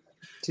triggered it.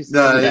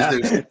 No,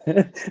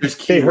 there's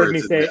keywords. They heard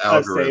me say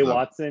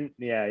Watson.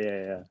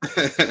 Yeah.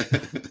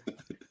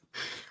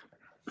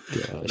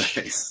 Gosh.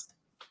 Nice.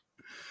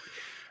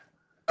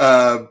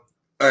 All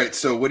right.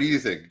 So, what do you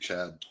think,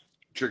 Chad?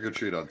 Trick or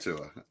treat on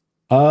Tua?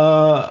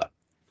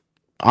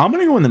 I'm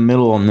gonna go in the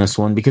middle on this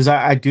one because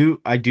I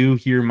do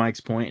hear Mike's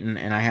point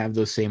and I have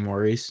those same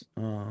worries.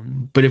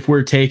 But if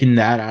we're taking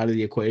that out of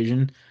the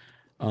equation,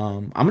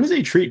 I'm gonna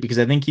say treat because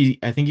I think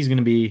he's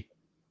gonna be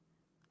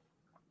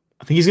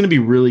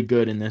really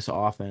good in this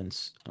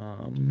offense.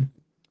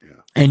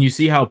 And you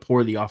see how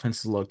poor the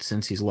offense has looked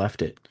since he's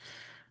left it.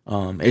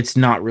 It's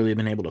not really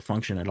been able to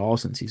function at all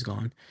since he's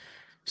gone.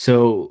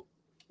 So,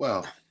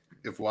 well,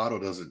 if Waddle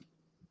doesn't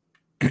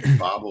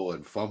bobble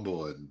and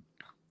fumble and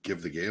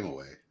give the game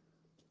away,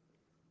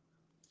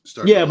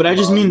 but I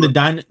just mean the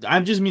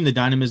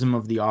dynamism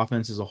of the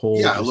offense as a whole.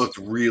 Yeah, it looked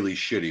really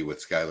shitty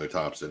with Skylar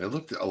Thompson. It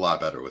looked a lot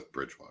better with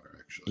Bridgewater,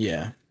 actually.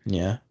 Yeah.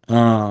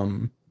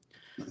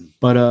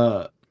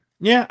 But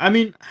yeah, I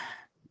mean,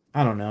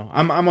 I don't know.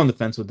 I'm on the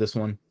fence with this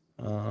one.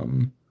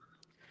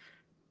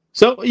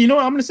 So you know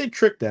what? I'm gonna say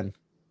trick then.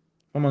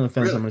 I'm on the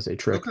fence. Really? I'm gonna say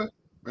trick. Okay,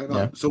 right on.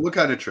 Yeah. So what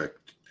kind of trick?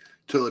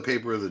 Toilet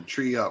paper the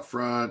tree out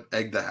front,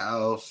 egg the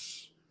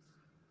house.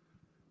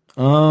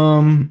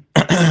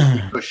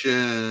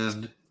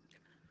 Cushion.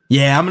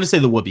 Yeah, I'm gonna say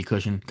the whoopee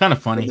cushion. Kind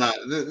of funny. Not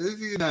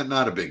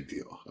a big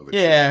deal.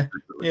 Yeah.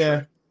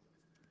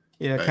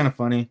 Kind of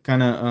funny.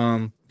 Kind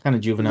of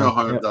juvenile. No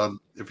harm done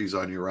if he's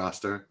on your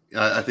roster.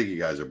 I think you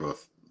guys are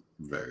both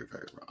very,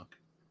 very wrong.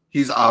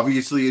 He's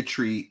obviously a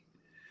treat.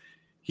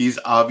 He's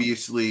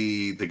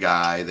obviously the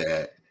guy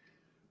that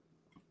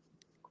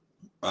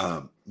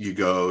you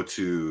go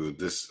to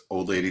this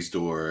old lady's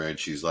door and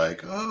she's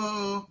like,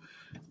 I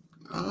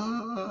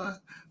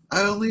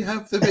only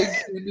have the big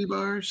candy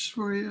bars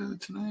for you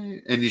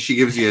tonight. And she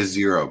gives you a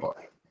 0 bar,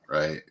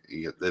 right?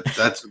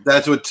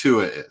 That's what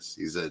Tua is.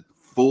 He's a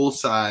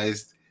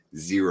full-sized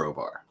 0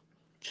 bar.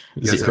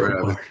 You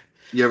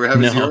ever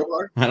have a 0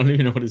 bar? I don't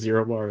even know what a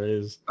 0 bar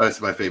is. Oh,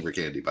 it's my favorite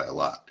candy by a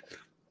lot.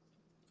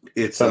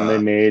 It's something they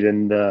made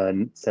in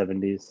the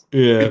 70s.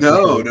 Yeah.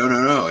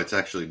 No. It's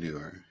actually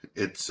newer.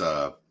 It's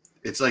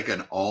like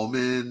an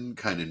almond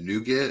kind of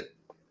nougat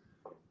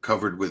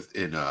covered with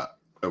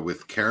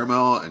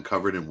caramel and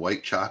covered in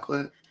white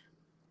chocolate.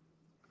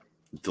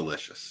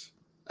 Delicious.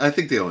 I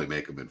think they only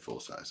make them in full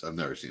size. I've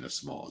never seen a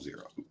small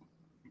zero.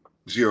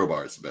 Zero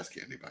bar is the best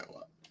candy by a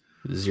lot.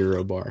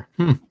 Zero bar.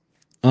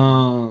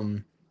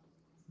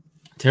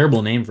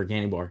 Terrible name for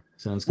candy bar.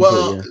 Sounds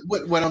Well,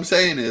 completely. what I'm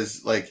saying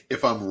is, like,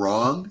 if I'm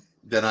wrong,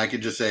 then I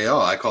can just say, "Oh,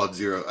 I called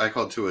zero. I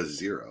called two as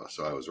zero,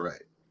 so I was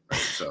right." Right.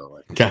 So,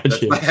 like, Gotcha.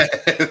 that's my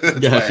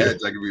edge.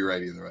 I can be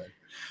right either way.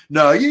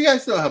 No, you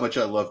guys know how much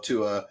I love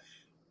Tua.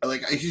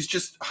 Like, he's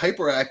just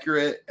hyper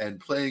accurate and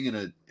playing in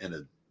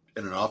an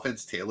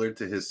offense tailored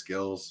to his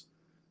skills.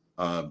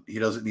 He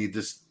doesn't need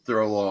to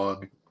throw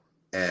long,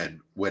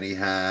 and when he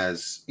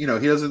has, he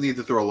doesn't need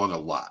to throw long a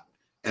lot.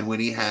 And when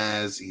he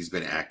has, he's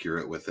been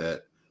accurate with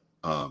it.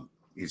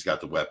 He's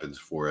got the weapons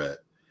for it.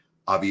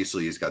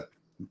 Obviously, he's got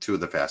two of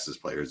the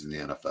fastest players in the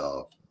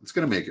NFL. It's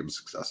going to make him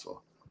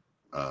successful.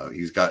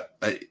 He's got.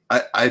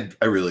 I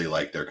really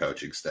like their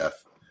coaching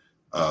staff.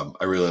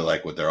 I really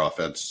like what their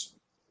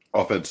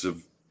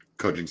offensive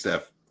coaching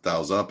staff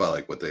dials up. I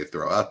like what they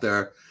throw out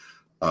there.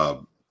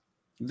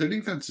 Their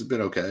defense has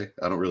been okay.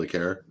 I don't really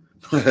care,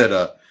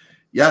 but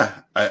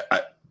yeah,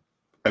 I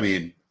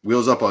mean,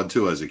 wheels up on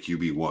Tua as a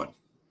QB1,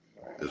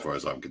 as far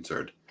as I'm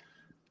concerned.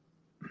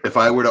 If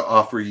I were to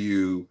offer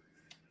you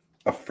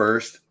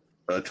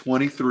a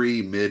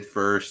 23 mid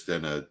first,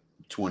 and a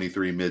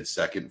 23 mid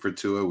second for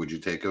Tua, would you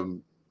take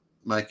him,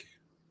 Mike?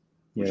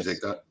 Would you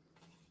take that?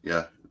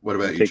 Yeah. What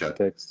about you, Chad?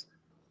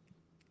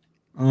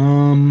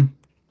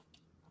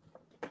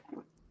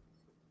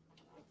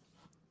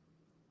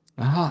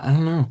 I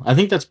don't know. I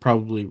think that's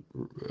probably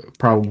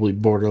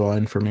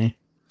borderline for me.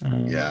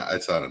 Yeah,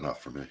 it's not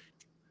enough for me.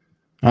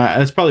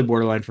 That's probably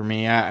borderline for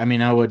me. I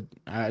mean, I would,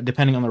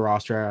 depending on the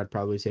roster, I'd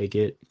probably take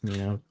it.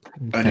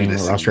 Depending on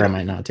the roster, I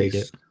might not take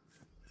it.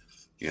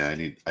 Yeah,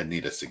 I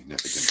need a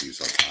significant piece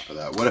on top of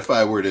that. What if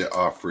I were to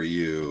offer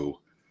you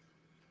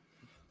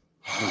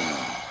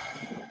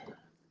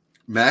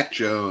Mac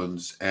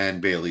Jones and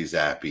Bailey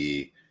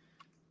Zappi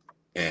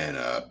and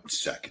a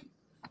second?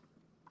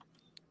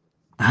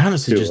 I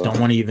honestly just don't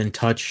want to even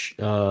touch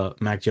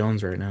Mac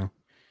Jones right now.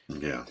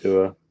 Yeah.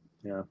 Tua.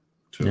 Yeah.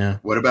 Yeah.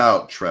 What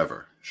about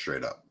Trevor?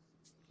 Straight up.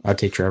 I'd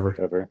take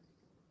Trevor.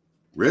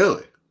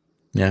 Really?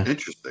 Yeah.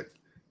 Interesting.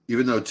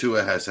 Even though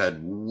Tua has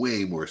had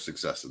way more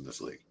success in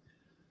this league.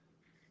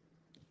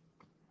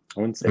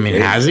 I mean,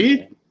 has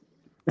he?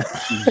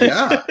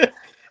 Yeah.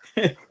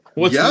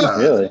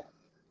 Really?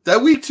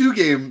 That week 2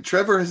 game,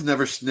 Trevor has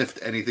never sniffed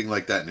anything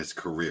like that in his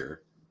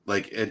career.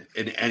 Like in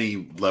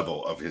any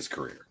level of his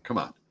career. Come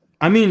on.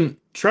 I mean,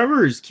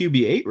 Trevor is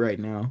QB8 right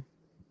now.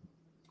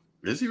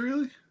 Is he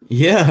really?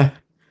 Yeah.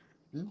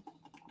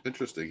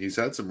 Interesting. He's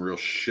had some real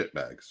shit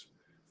bags.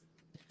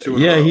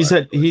 Yeah, he's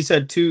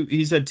had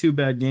two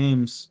bad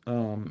games.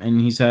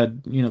 And he's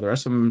had, the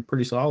rest of them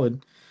pretty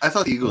solid. I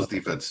thought the Eagles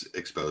defense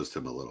exposed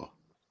him a little.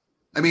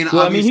 I mean,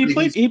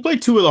 he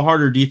played two of the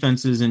harder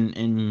defenses,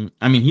 and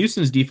I mean,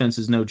 Houston's defense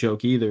is no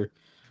joke either.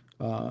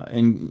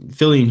 And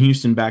Philly and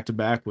Houston back to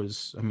back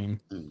was, I mean,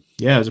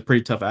 it was a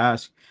pretty tough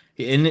ask.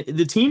 And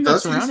the team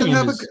that's surrounding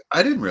him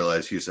I didn't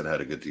realize Houston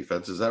had a good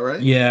defense. Is that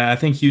right? Yeah, I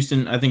think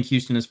Houston,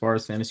 as far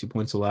as fantasy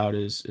points allowed,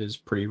 is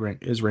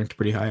ranked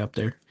pretty high up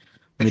there.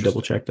 Let me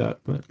double check that.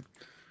 But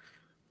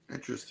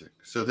interesting.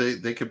 So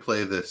they can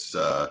play this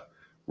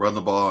run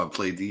the ball and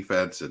play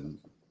defense and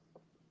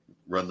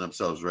run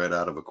themselves right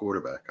out of a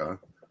quarterback, huh?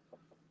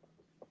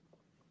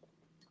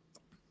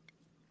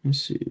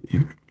 Let's see.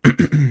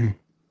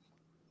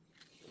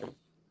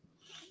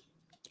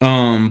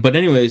 But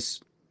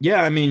anyways,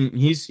 yeah, I mean,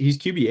 he's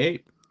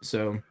QB8,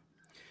 so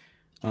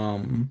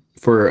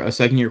for a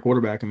second year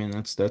quarterback, I mean,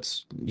 that's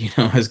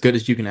as good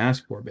as you can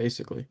ask for,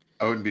 basically.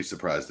 I wouldn't be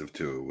surprised if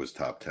Tua was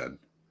top 10,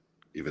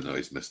 even though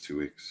he's missed 2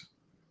 weeks.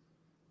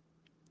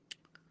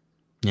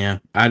 Yeah,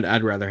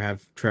 I'd rather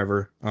have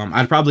Trevor.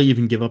 I'd probably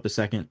even give up a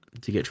second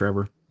to get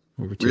Trevor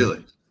over Tua.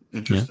 Really?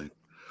 Interesting.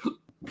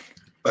 Yeah.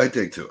 I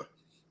take Tua.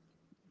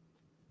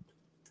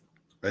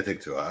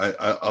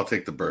 I'll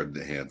take the bird in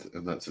the hand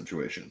in that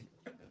situation.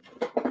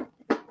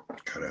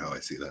 Kind of how I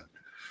see that.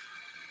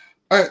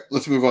 All right,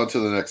 let's move on to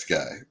the next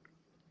guy.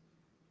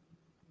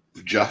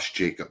 Josh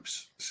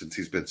Jacobs, since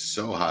he's been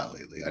so hot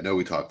lately. I know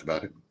we talked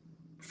about him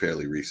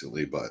fairly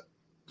recently, but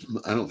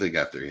I don't think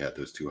after he had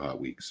those 2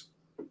 hot weeks.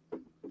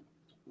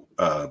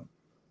 I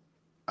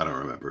don't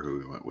remember who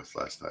we went with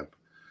last time.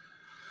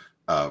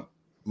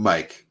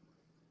 Mike,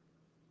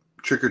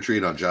 trick or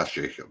treat on Josh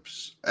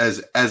Jacobs as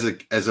an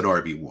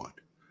RB1.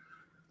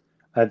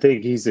 I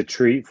think he's a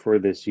treat for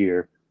this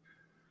year.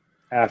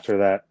 After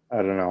that, I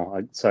don't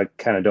know. So I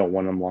kind of don't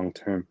want him long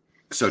term.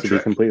 So to be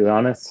completely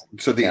honest.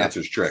 So the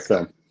answer is trick.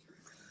 So,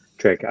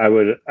 trick. I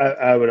would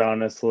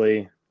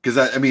honestly, because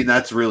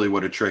that's really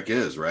what a trick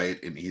is,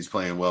 right? And he's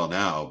playing well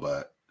now,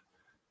 but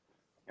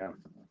yeah.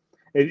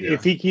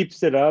 If he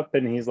keeps it up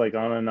and he's like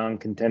on a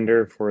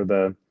non-contender for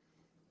the,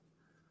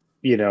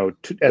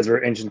 as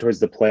we're inching towards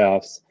the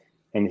playoffs,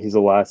 and he's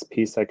the last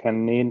piece I kind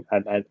of need,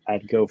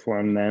 I'd go for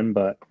him then.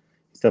 But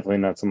he's definitely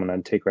not someone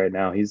I'd take right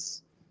now.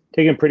 He's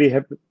taking pretty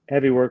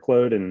heavy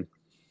workload, and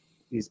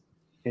he's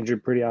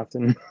injured pretty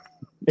often.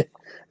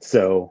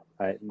 So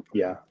I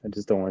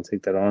just don't want to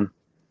take that on.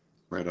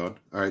 Right on.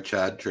 All right,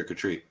 Chad, trick or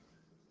treat.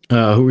 Who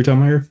are we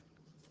talking about here?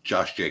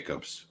 Josh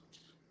Jacobs.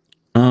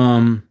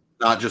 Um,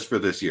 Not just for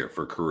this year,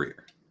 for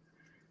career.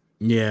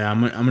 yeah,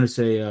 I'm gonna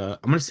say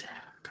gosh,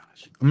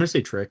 I'm gonna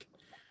say Trick.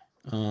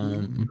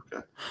 Okay.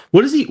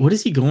 What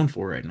is he going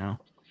for right now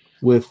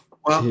with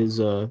Well, his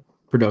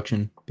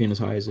production being as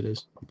high as it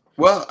is?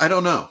 well, I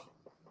don't know.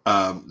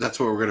 That's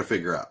what we're gonna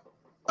figure out.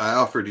 I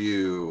offered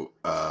you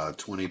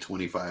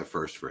 2025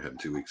 first for him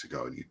 2 weeks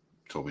ago, and you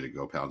told me to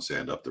go pound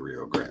sand up the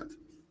Rio Grande.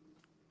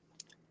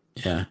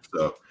 Yeah.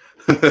 So,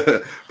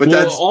 but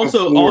that's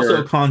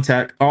also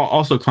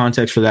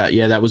context for that.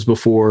 Yeah, that was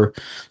before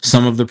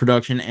some of the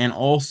production, and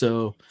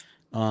also,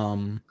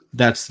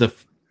 that's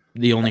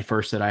the only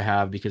first that I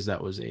have because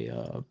that was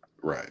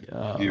right.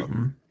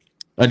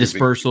 A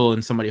dispersal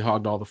and somebody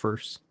hogged all the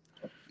firsts.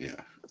 Yeah.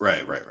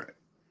 Right.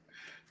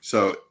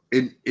 So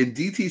in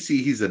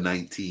DTC he's a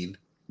 19,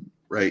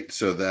 right?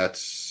 So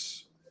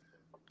that's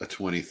a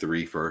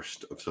 23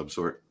 first of some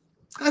sort.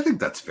 I think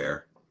that's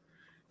fair.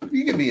 If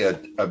you give me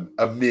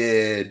a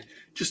mid,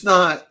 just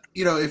not,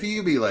 if you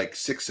give me like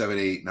 6, 7,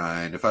 8,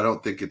 9, if I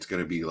don't think it's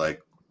going to be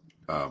like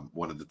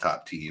one of the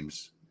top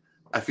teams,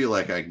 I feel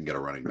like I can get a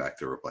running back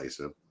to replace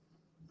him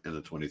in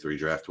the 23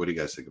 draft. What do you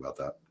guys think about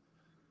that?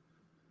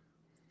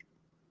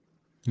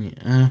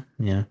 Yeah.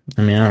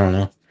 I mean, I don't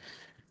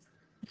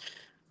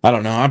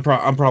know.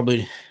 I'm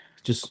probably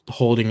just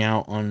holding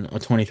out on a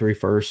 23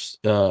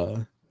 first,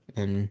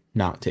 and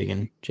not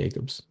taking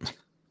Jacobs.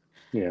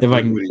 Yeah, If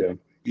I can,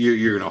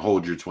 you're going to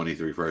hold your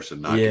 23 first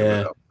and not give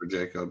it up for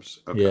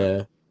Jacobs?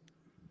 Okay.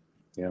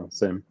 Yeah,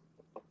 same.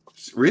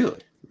 Really?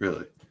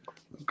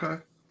 Okay.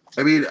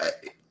 I mean,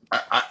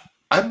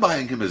 I'm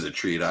buying him as a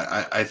treat.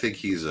 I think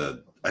he's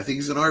an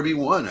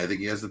RB1. I think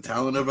he has the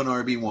talent of an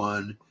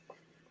RB1.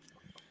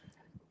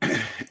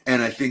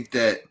 And I think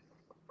that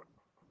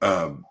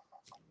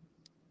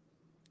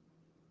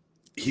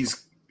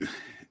he's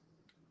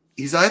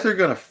either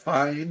going to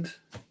find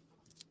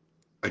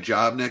a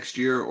job next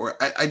year, or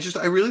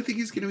I really think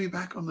he's going to be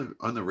back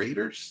on the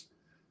Raiders.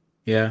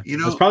 Yeah,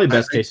 that's probably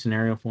best case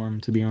scenario for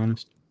him, to be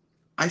honest.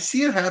 I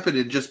see it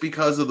happening just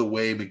because of the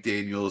way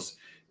McDaniels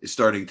is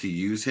starting to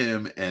use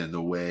him and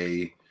the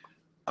way,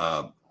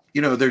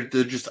 they're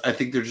just. I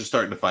think they're just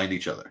starting to find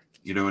each other.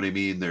 You know what I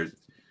mean?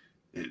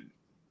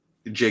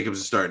 Jacobs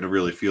is starting to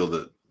really feel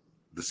the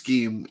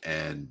scheme,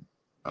 and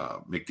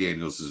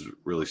McDaniels is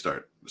really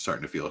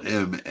starting to feel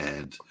him.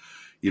 And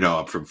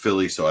I'm from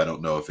Philly, so I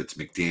don't know if it's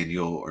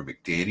McDaniel or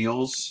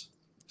McDaniels.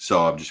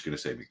 So I'm just going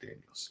to say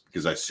McDaniels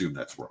because I assume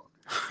that's wrong.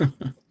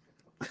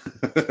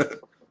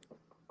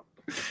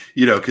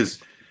 Because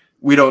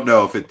we don't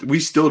know we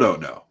still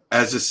don't know.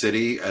 As a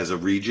city, as a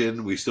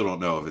region, we still don't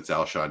know if it's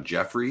Alshon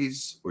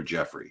Jeffries or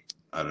Jeffrey.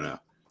 I don't know.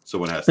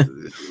 Someone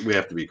we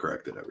have to be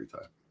corrected every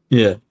time.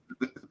 Yeah.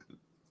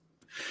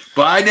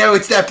 But I know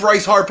it's that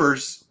Bryce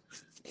Harper's.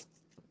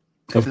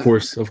 Of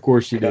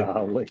course you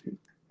do.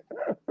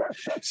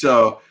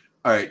 So,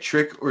 all right,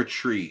 trick or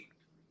treat.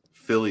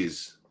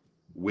 Phillies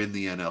win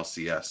the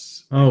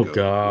NLCS. Oh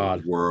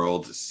God,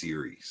 World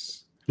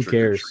Series. Who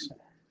cares?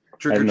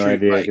 I have no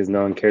idea because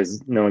no one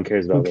cares. No one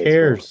cares about. Who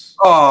cares?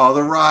 Baseball. Oh,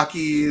 the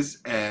Rockies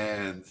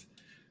and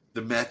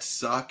the Mets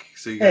suck.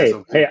 So you guys.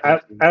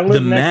 I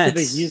live next to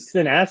the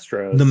Houston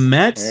Astros. The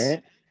Mets.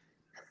 Right?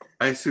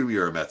 I assume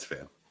you're a Mets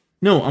fan.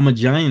 No, I'm a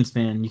Giants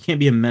fan. You can't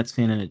be a Mets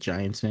fan and a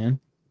Giants fan.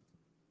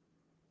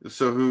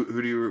 So who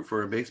do you root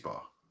for in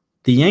baseball?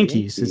 The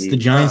Yankees. It's the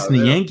Giants and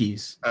the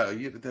Yankees. Oh,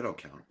 yeah, they don't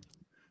count.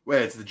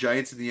 Wait, it's the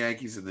Giants and the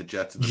Yankees and the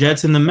Jets and the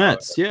Jets and the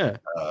Mets. Yeah.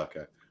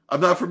 Okay. I'm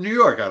not from New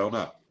York. I don't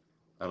know.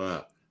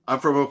 I'm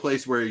from a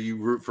place where you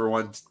root for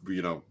one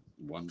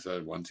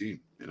team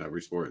in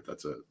every sport.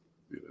 That's it.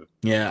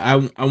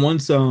 Yeah, I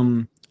once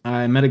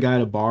I met a guy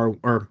at a bar,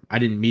 or I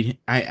didn't meet him.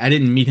 I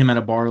didn't meet him at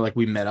a bar. Like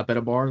we met up at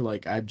a bar.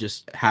 Like I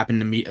just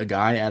happened to meet a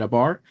guy at a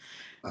bar,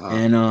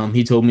 and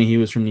he told me he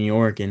was from New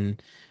York,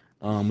 and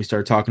we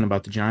started talking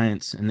about the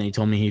Giants, and then he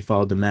told me he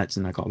followed the Mets,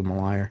 and I called him a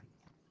liar.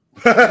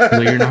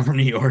 Like, you're not from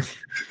New York.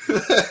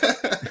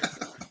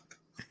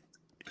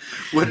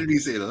 What did he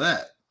say to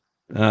that?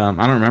 I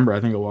don't remember. I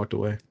think I walked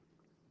away.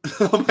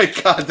 Oh my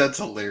God, that's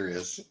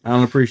hilarious. I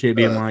don't appreciate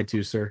being lied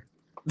to, sir.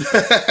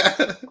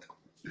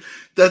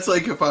 That's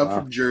like if I'm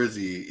from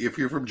Jersey. If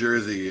you're from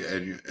Jersey,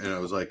 and I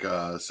was like,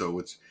 so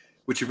what's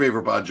your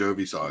favorite Bon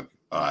Jovi song?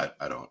 I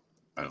don't.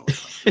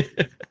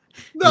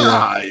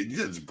 Nah,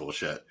 it's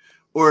bullshit.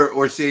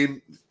 Or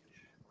same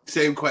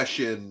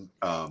question.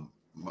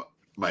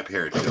 My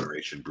parents'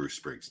 generation, Bruce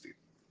Springsteen.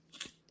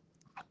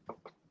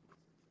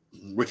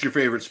 What's your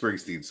favorite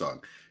Springsteen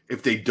song?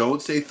 If they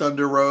don't say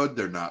Thunder Road,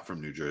 they're not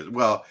from New Jersey.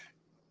 Well,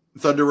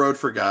 Thunder Road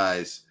for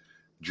guys,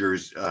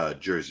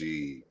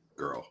 Jersey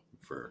Girl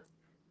for,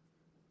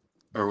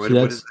 or what?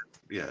 What is it?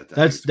 Yeah,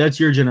 that's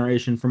your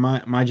generation. For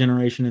my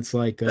generation, it's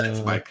like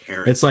that's my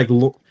parents. It's like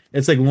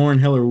Lauryn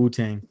Hill or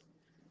Wu-Tang.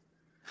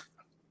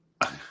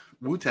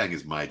 Wu-Tang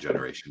is my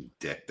generation,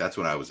 dick. That's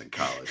when I was in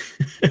college.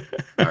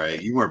 All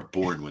right, you weren't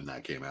born when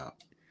that came out.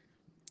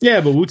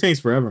 Yeah, but Wu-Tang's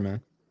forever,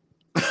 man.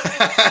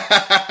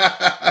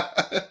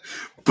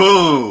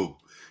 Boom.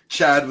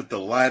 Chad with the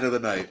line of the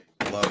night.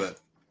 Love it.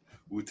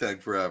 Wu-Tang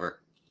forever.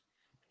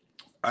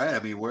 All right, I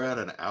mean, we're at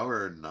an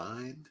hour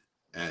 9,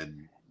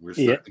 and we're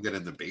starting to get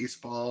into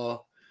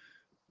baseball.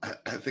 I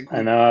think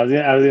I know. I was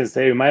gonna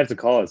say we might have to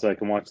call it so I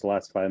can watch the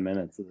last 5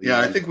 minutes. Yeah,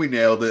 I think we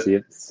nailed it.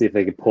 See if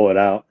they can pull it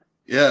out.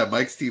 Yeah,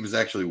 Mike's team is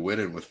actually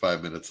winning with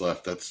 5 minutes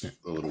left. That's a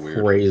little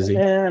weird. Crazy.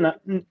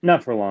 Not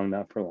for long.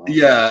 Not for long.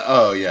 Yeah.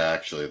 Oh, yeah.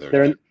 Actually,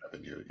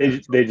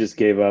 they just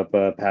gave up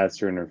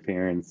pass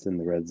interference in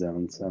the red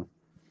zone. So.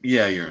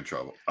 Yeah, you're in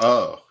trouble.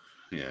 Oh,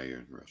 yeah, you're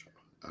in real trouble.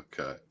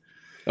 Okay.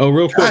 Oh,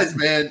 real quick, guys,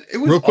 man, it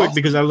was real quick awesome.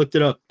 because I looked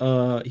it up.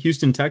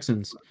 Houston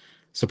Texans,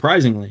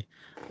 surprisingly,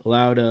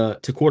 allowed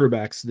to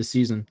quarterbacks this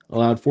season,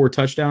 allowed 4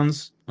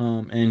 touchdowns,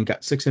 and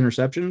got 6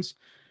 interceptions.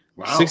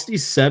 Wow.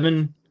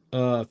 67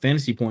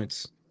 fantasy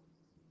points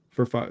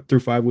through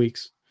 5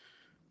 weeks.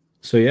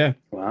 So yeah.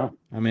 Wow.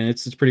 I mean,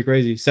 it's pretty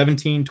crazy.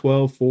 17,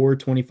 12, 4,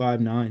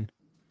 25, 9.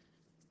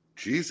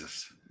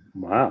 Jesus.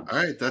 Wow. All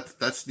right,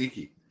 that's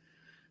sneaky.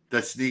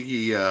 That's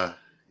sneaky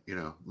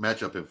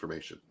matchup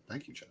information.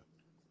 Thank you, Chad.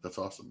 That's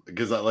awesome.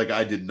 Because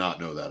I did not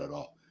know that at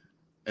all.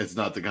 It's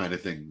not the kind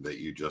of thing that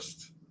you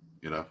just,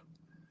 Yeah,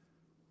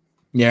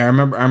 I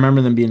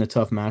remember them being a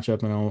tough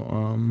matchup,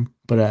 and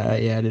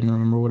I didn't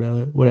remember what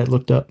I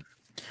looked up.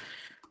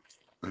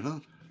 Right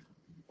on.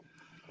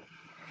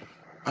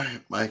 All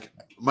right, Mike.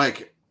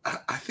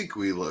 I think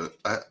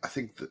I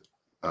think that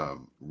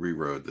we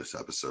rode this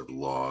episode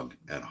long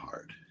and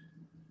hard.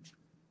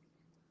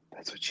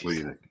 That's what she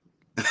said.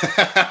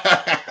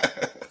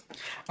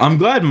 I'm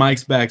glad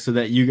Mike's back so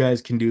that you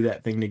guys can do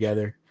that thing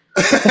together.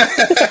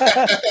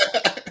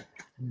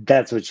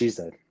 That's what she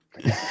said.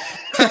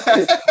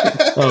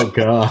 Oh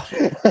God.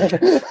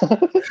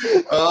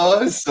 Oh,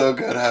 it's so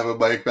good having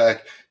Mike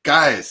back.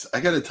 Guys, I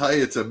gotta tell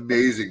you, it's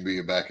amazing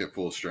being back at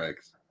full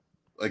strength.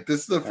 Like, this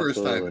is the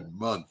first time in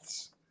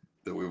months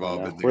that we've all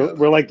been together.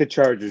 We're like the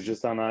Chargers,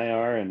 just on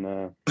IR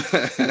and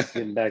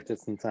getting back to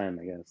some time,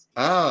 I guess.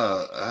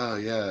 Oh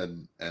yeah,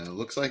 and it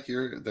looks like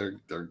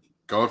they're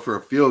going for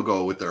a field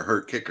goal with their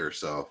hurt kicker.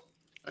 So,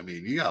 I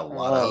mean, you got a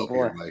lot of hope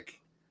here, Mike.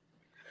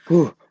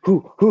 Let's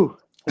do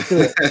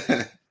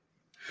it.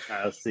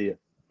 I'll see you.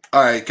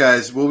 All right,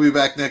 guys, we'll be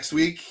back next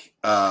week.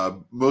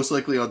 Most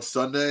likely on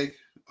Sunday.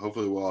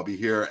 Hopefully, we'll all be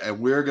here, and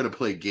we're going to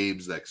play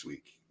games next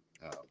week.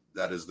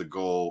 That is the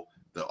goal.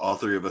 That all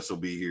 3 of us will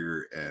be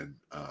here, and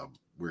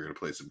we're going to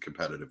play some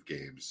competitive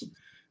games,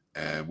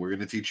 and we're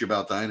going to teach you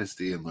about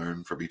Dynasty and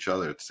learn from each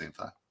other at the same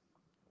time.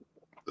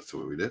 That's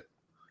what we did.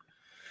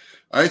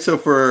 All right, so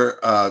for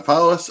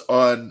follow us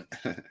on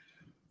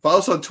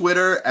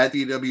Twitter at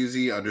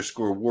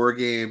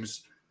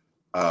DWZ_wargames.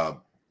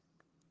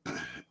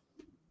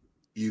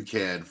 You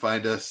can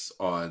find us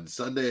on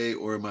Sunday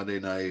or Monday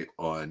night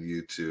on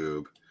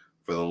YouTube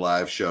for the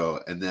live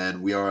show, and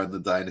then we are on the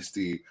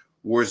Dynasty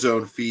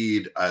Warzone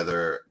feed.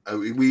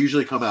 We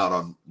usually come out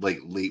on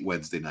late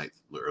Wednesday night,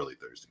 early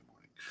Thursday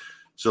morning.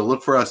 So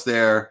look for us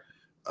there.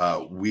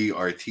 We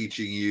are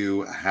teaching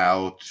you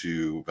how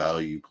to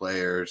value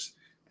players.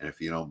 And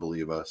if you don't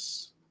believe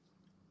us,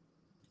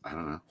 I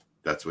don't know.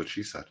 That's what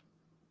she said.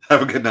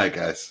 Have a good night,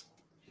 guys.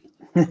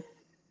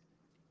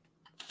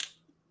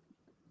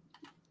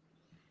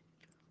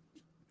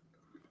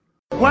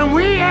 When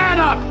we add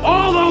up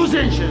all those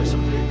inches,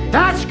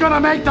 that's gonna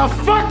make the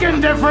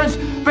fucking difference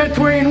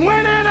between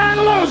winning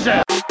and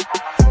losing.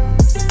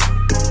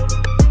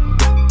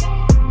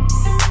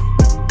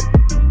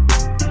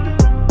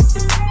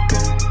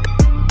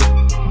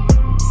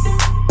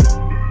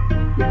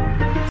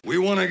 We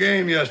won a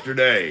game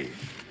yesterday.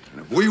 And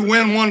if we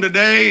win one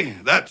today,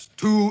 that's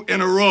 2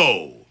 in a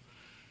row.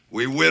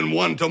 We win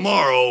one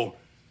tomorrow,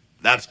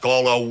 that's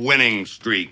called a winning streak.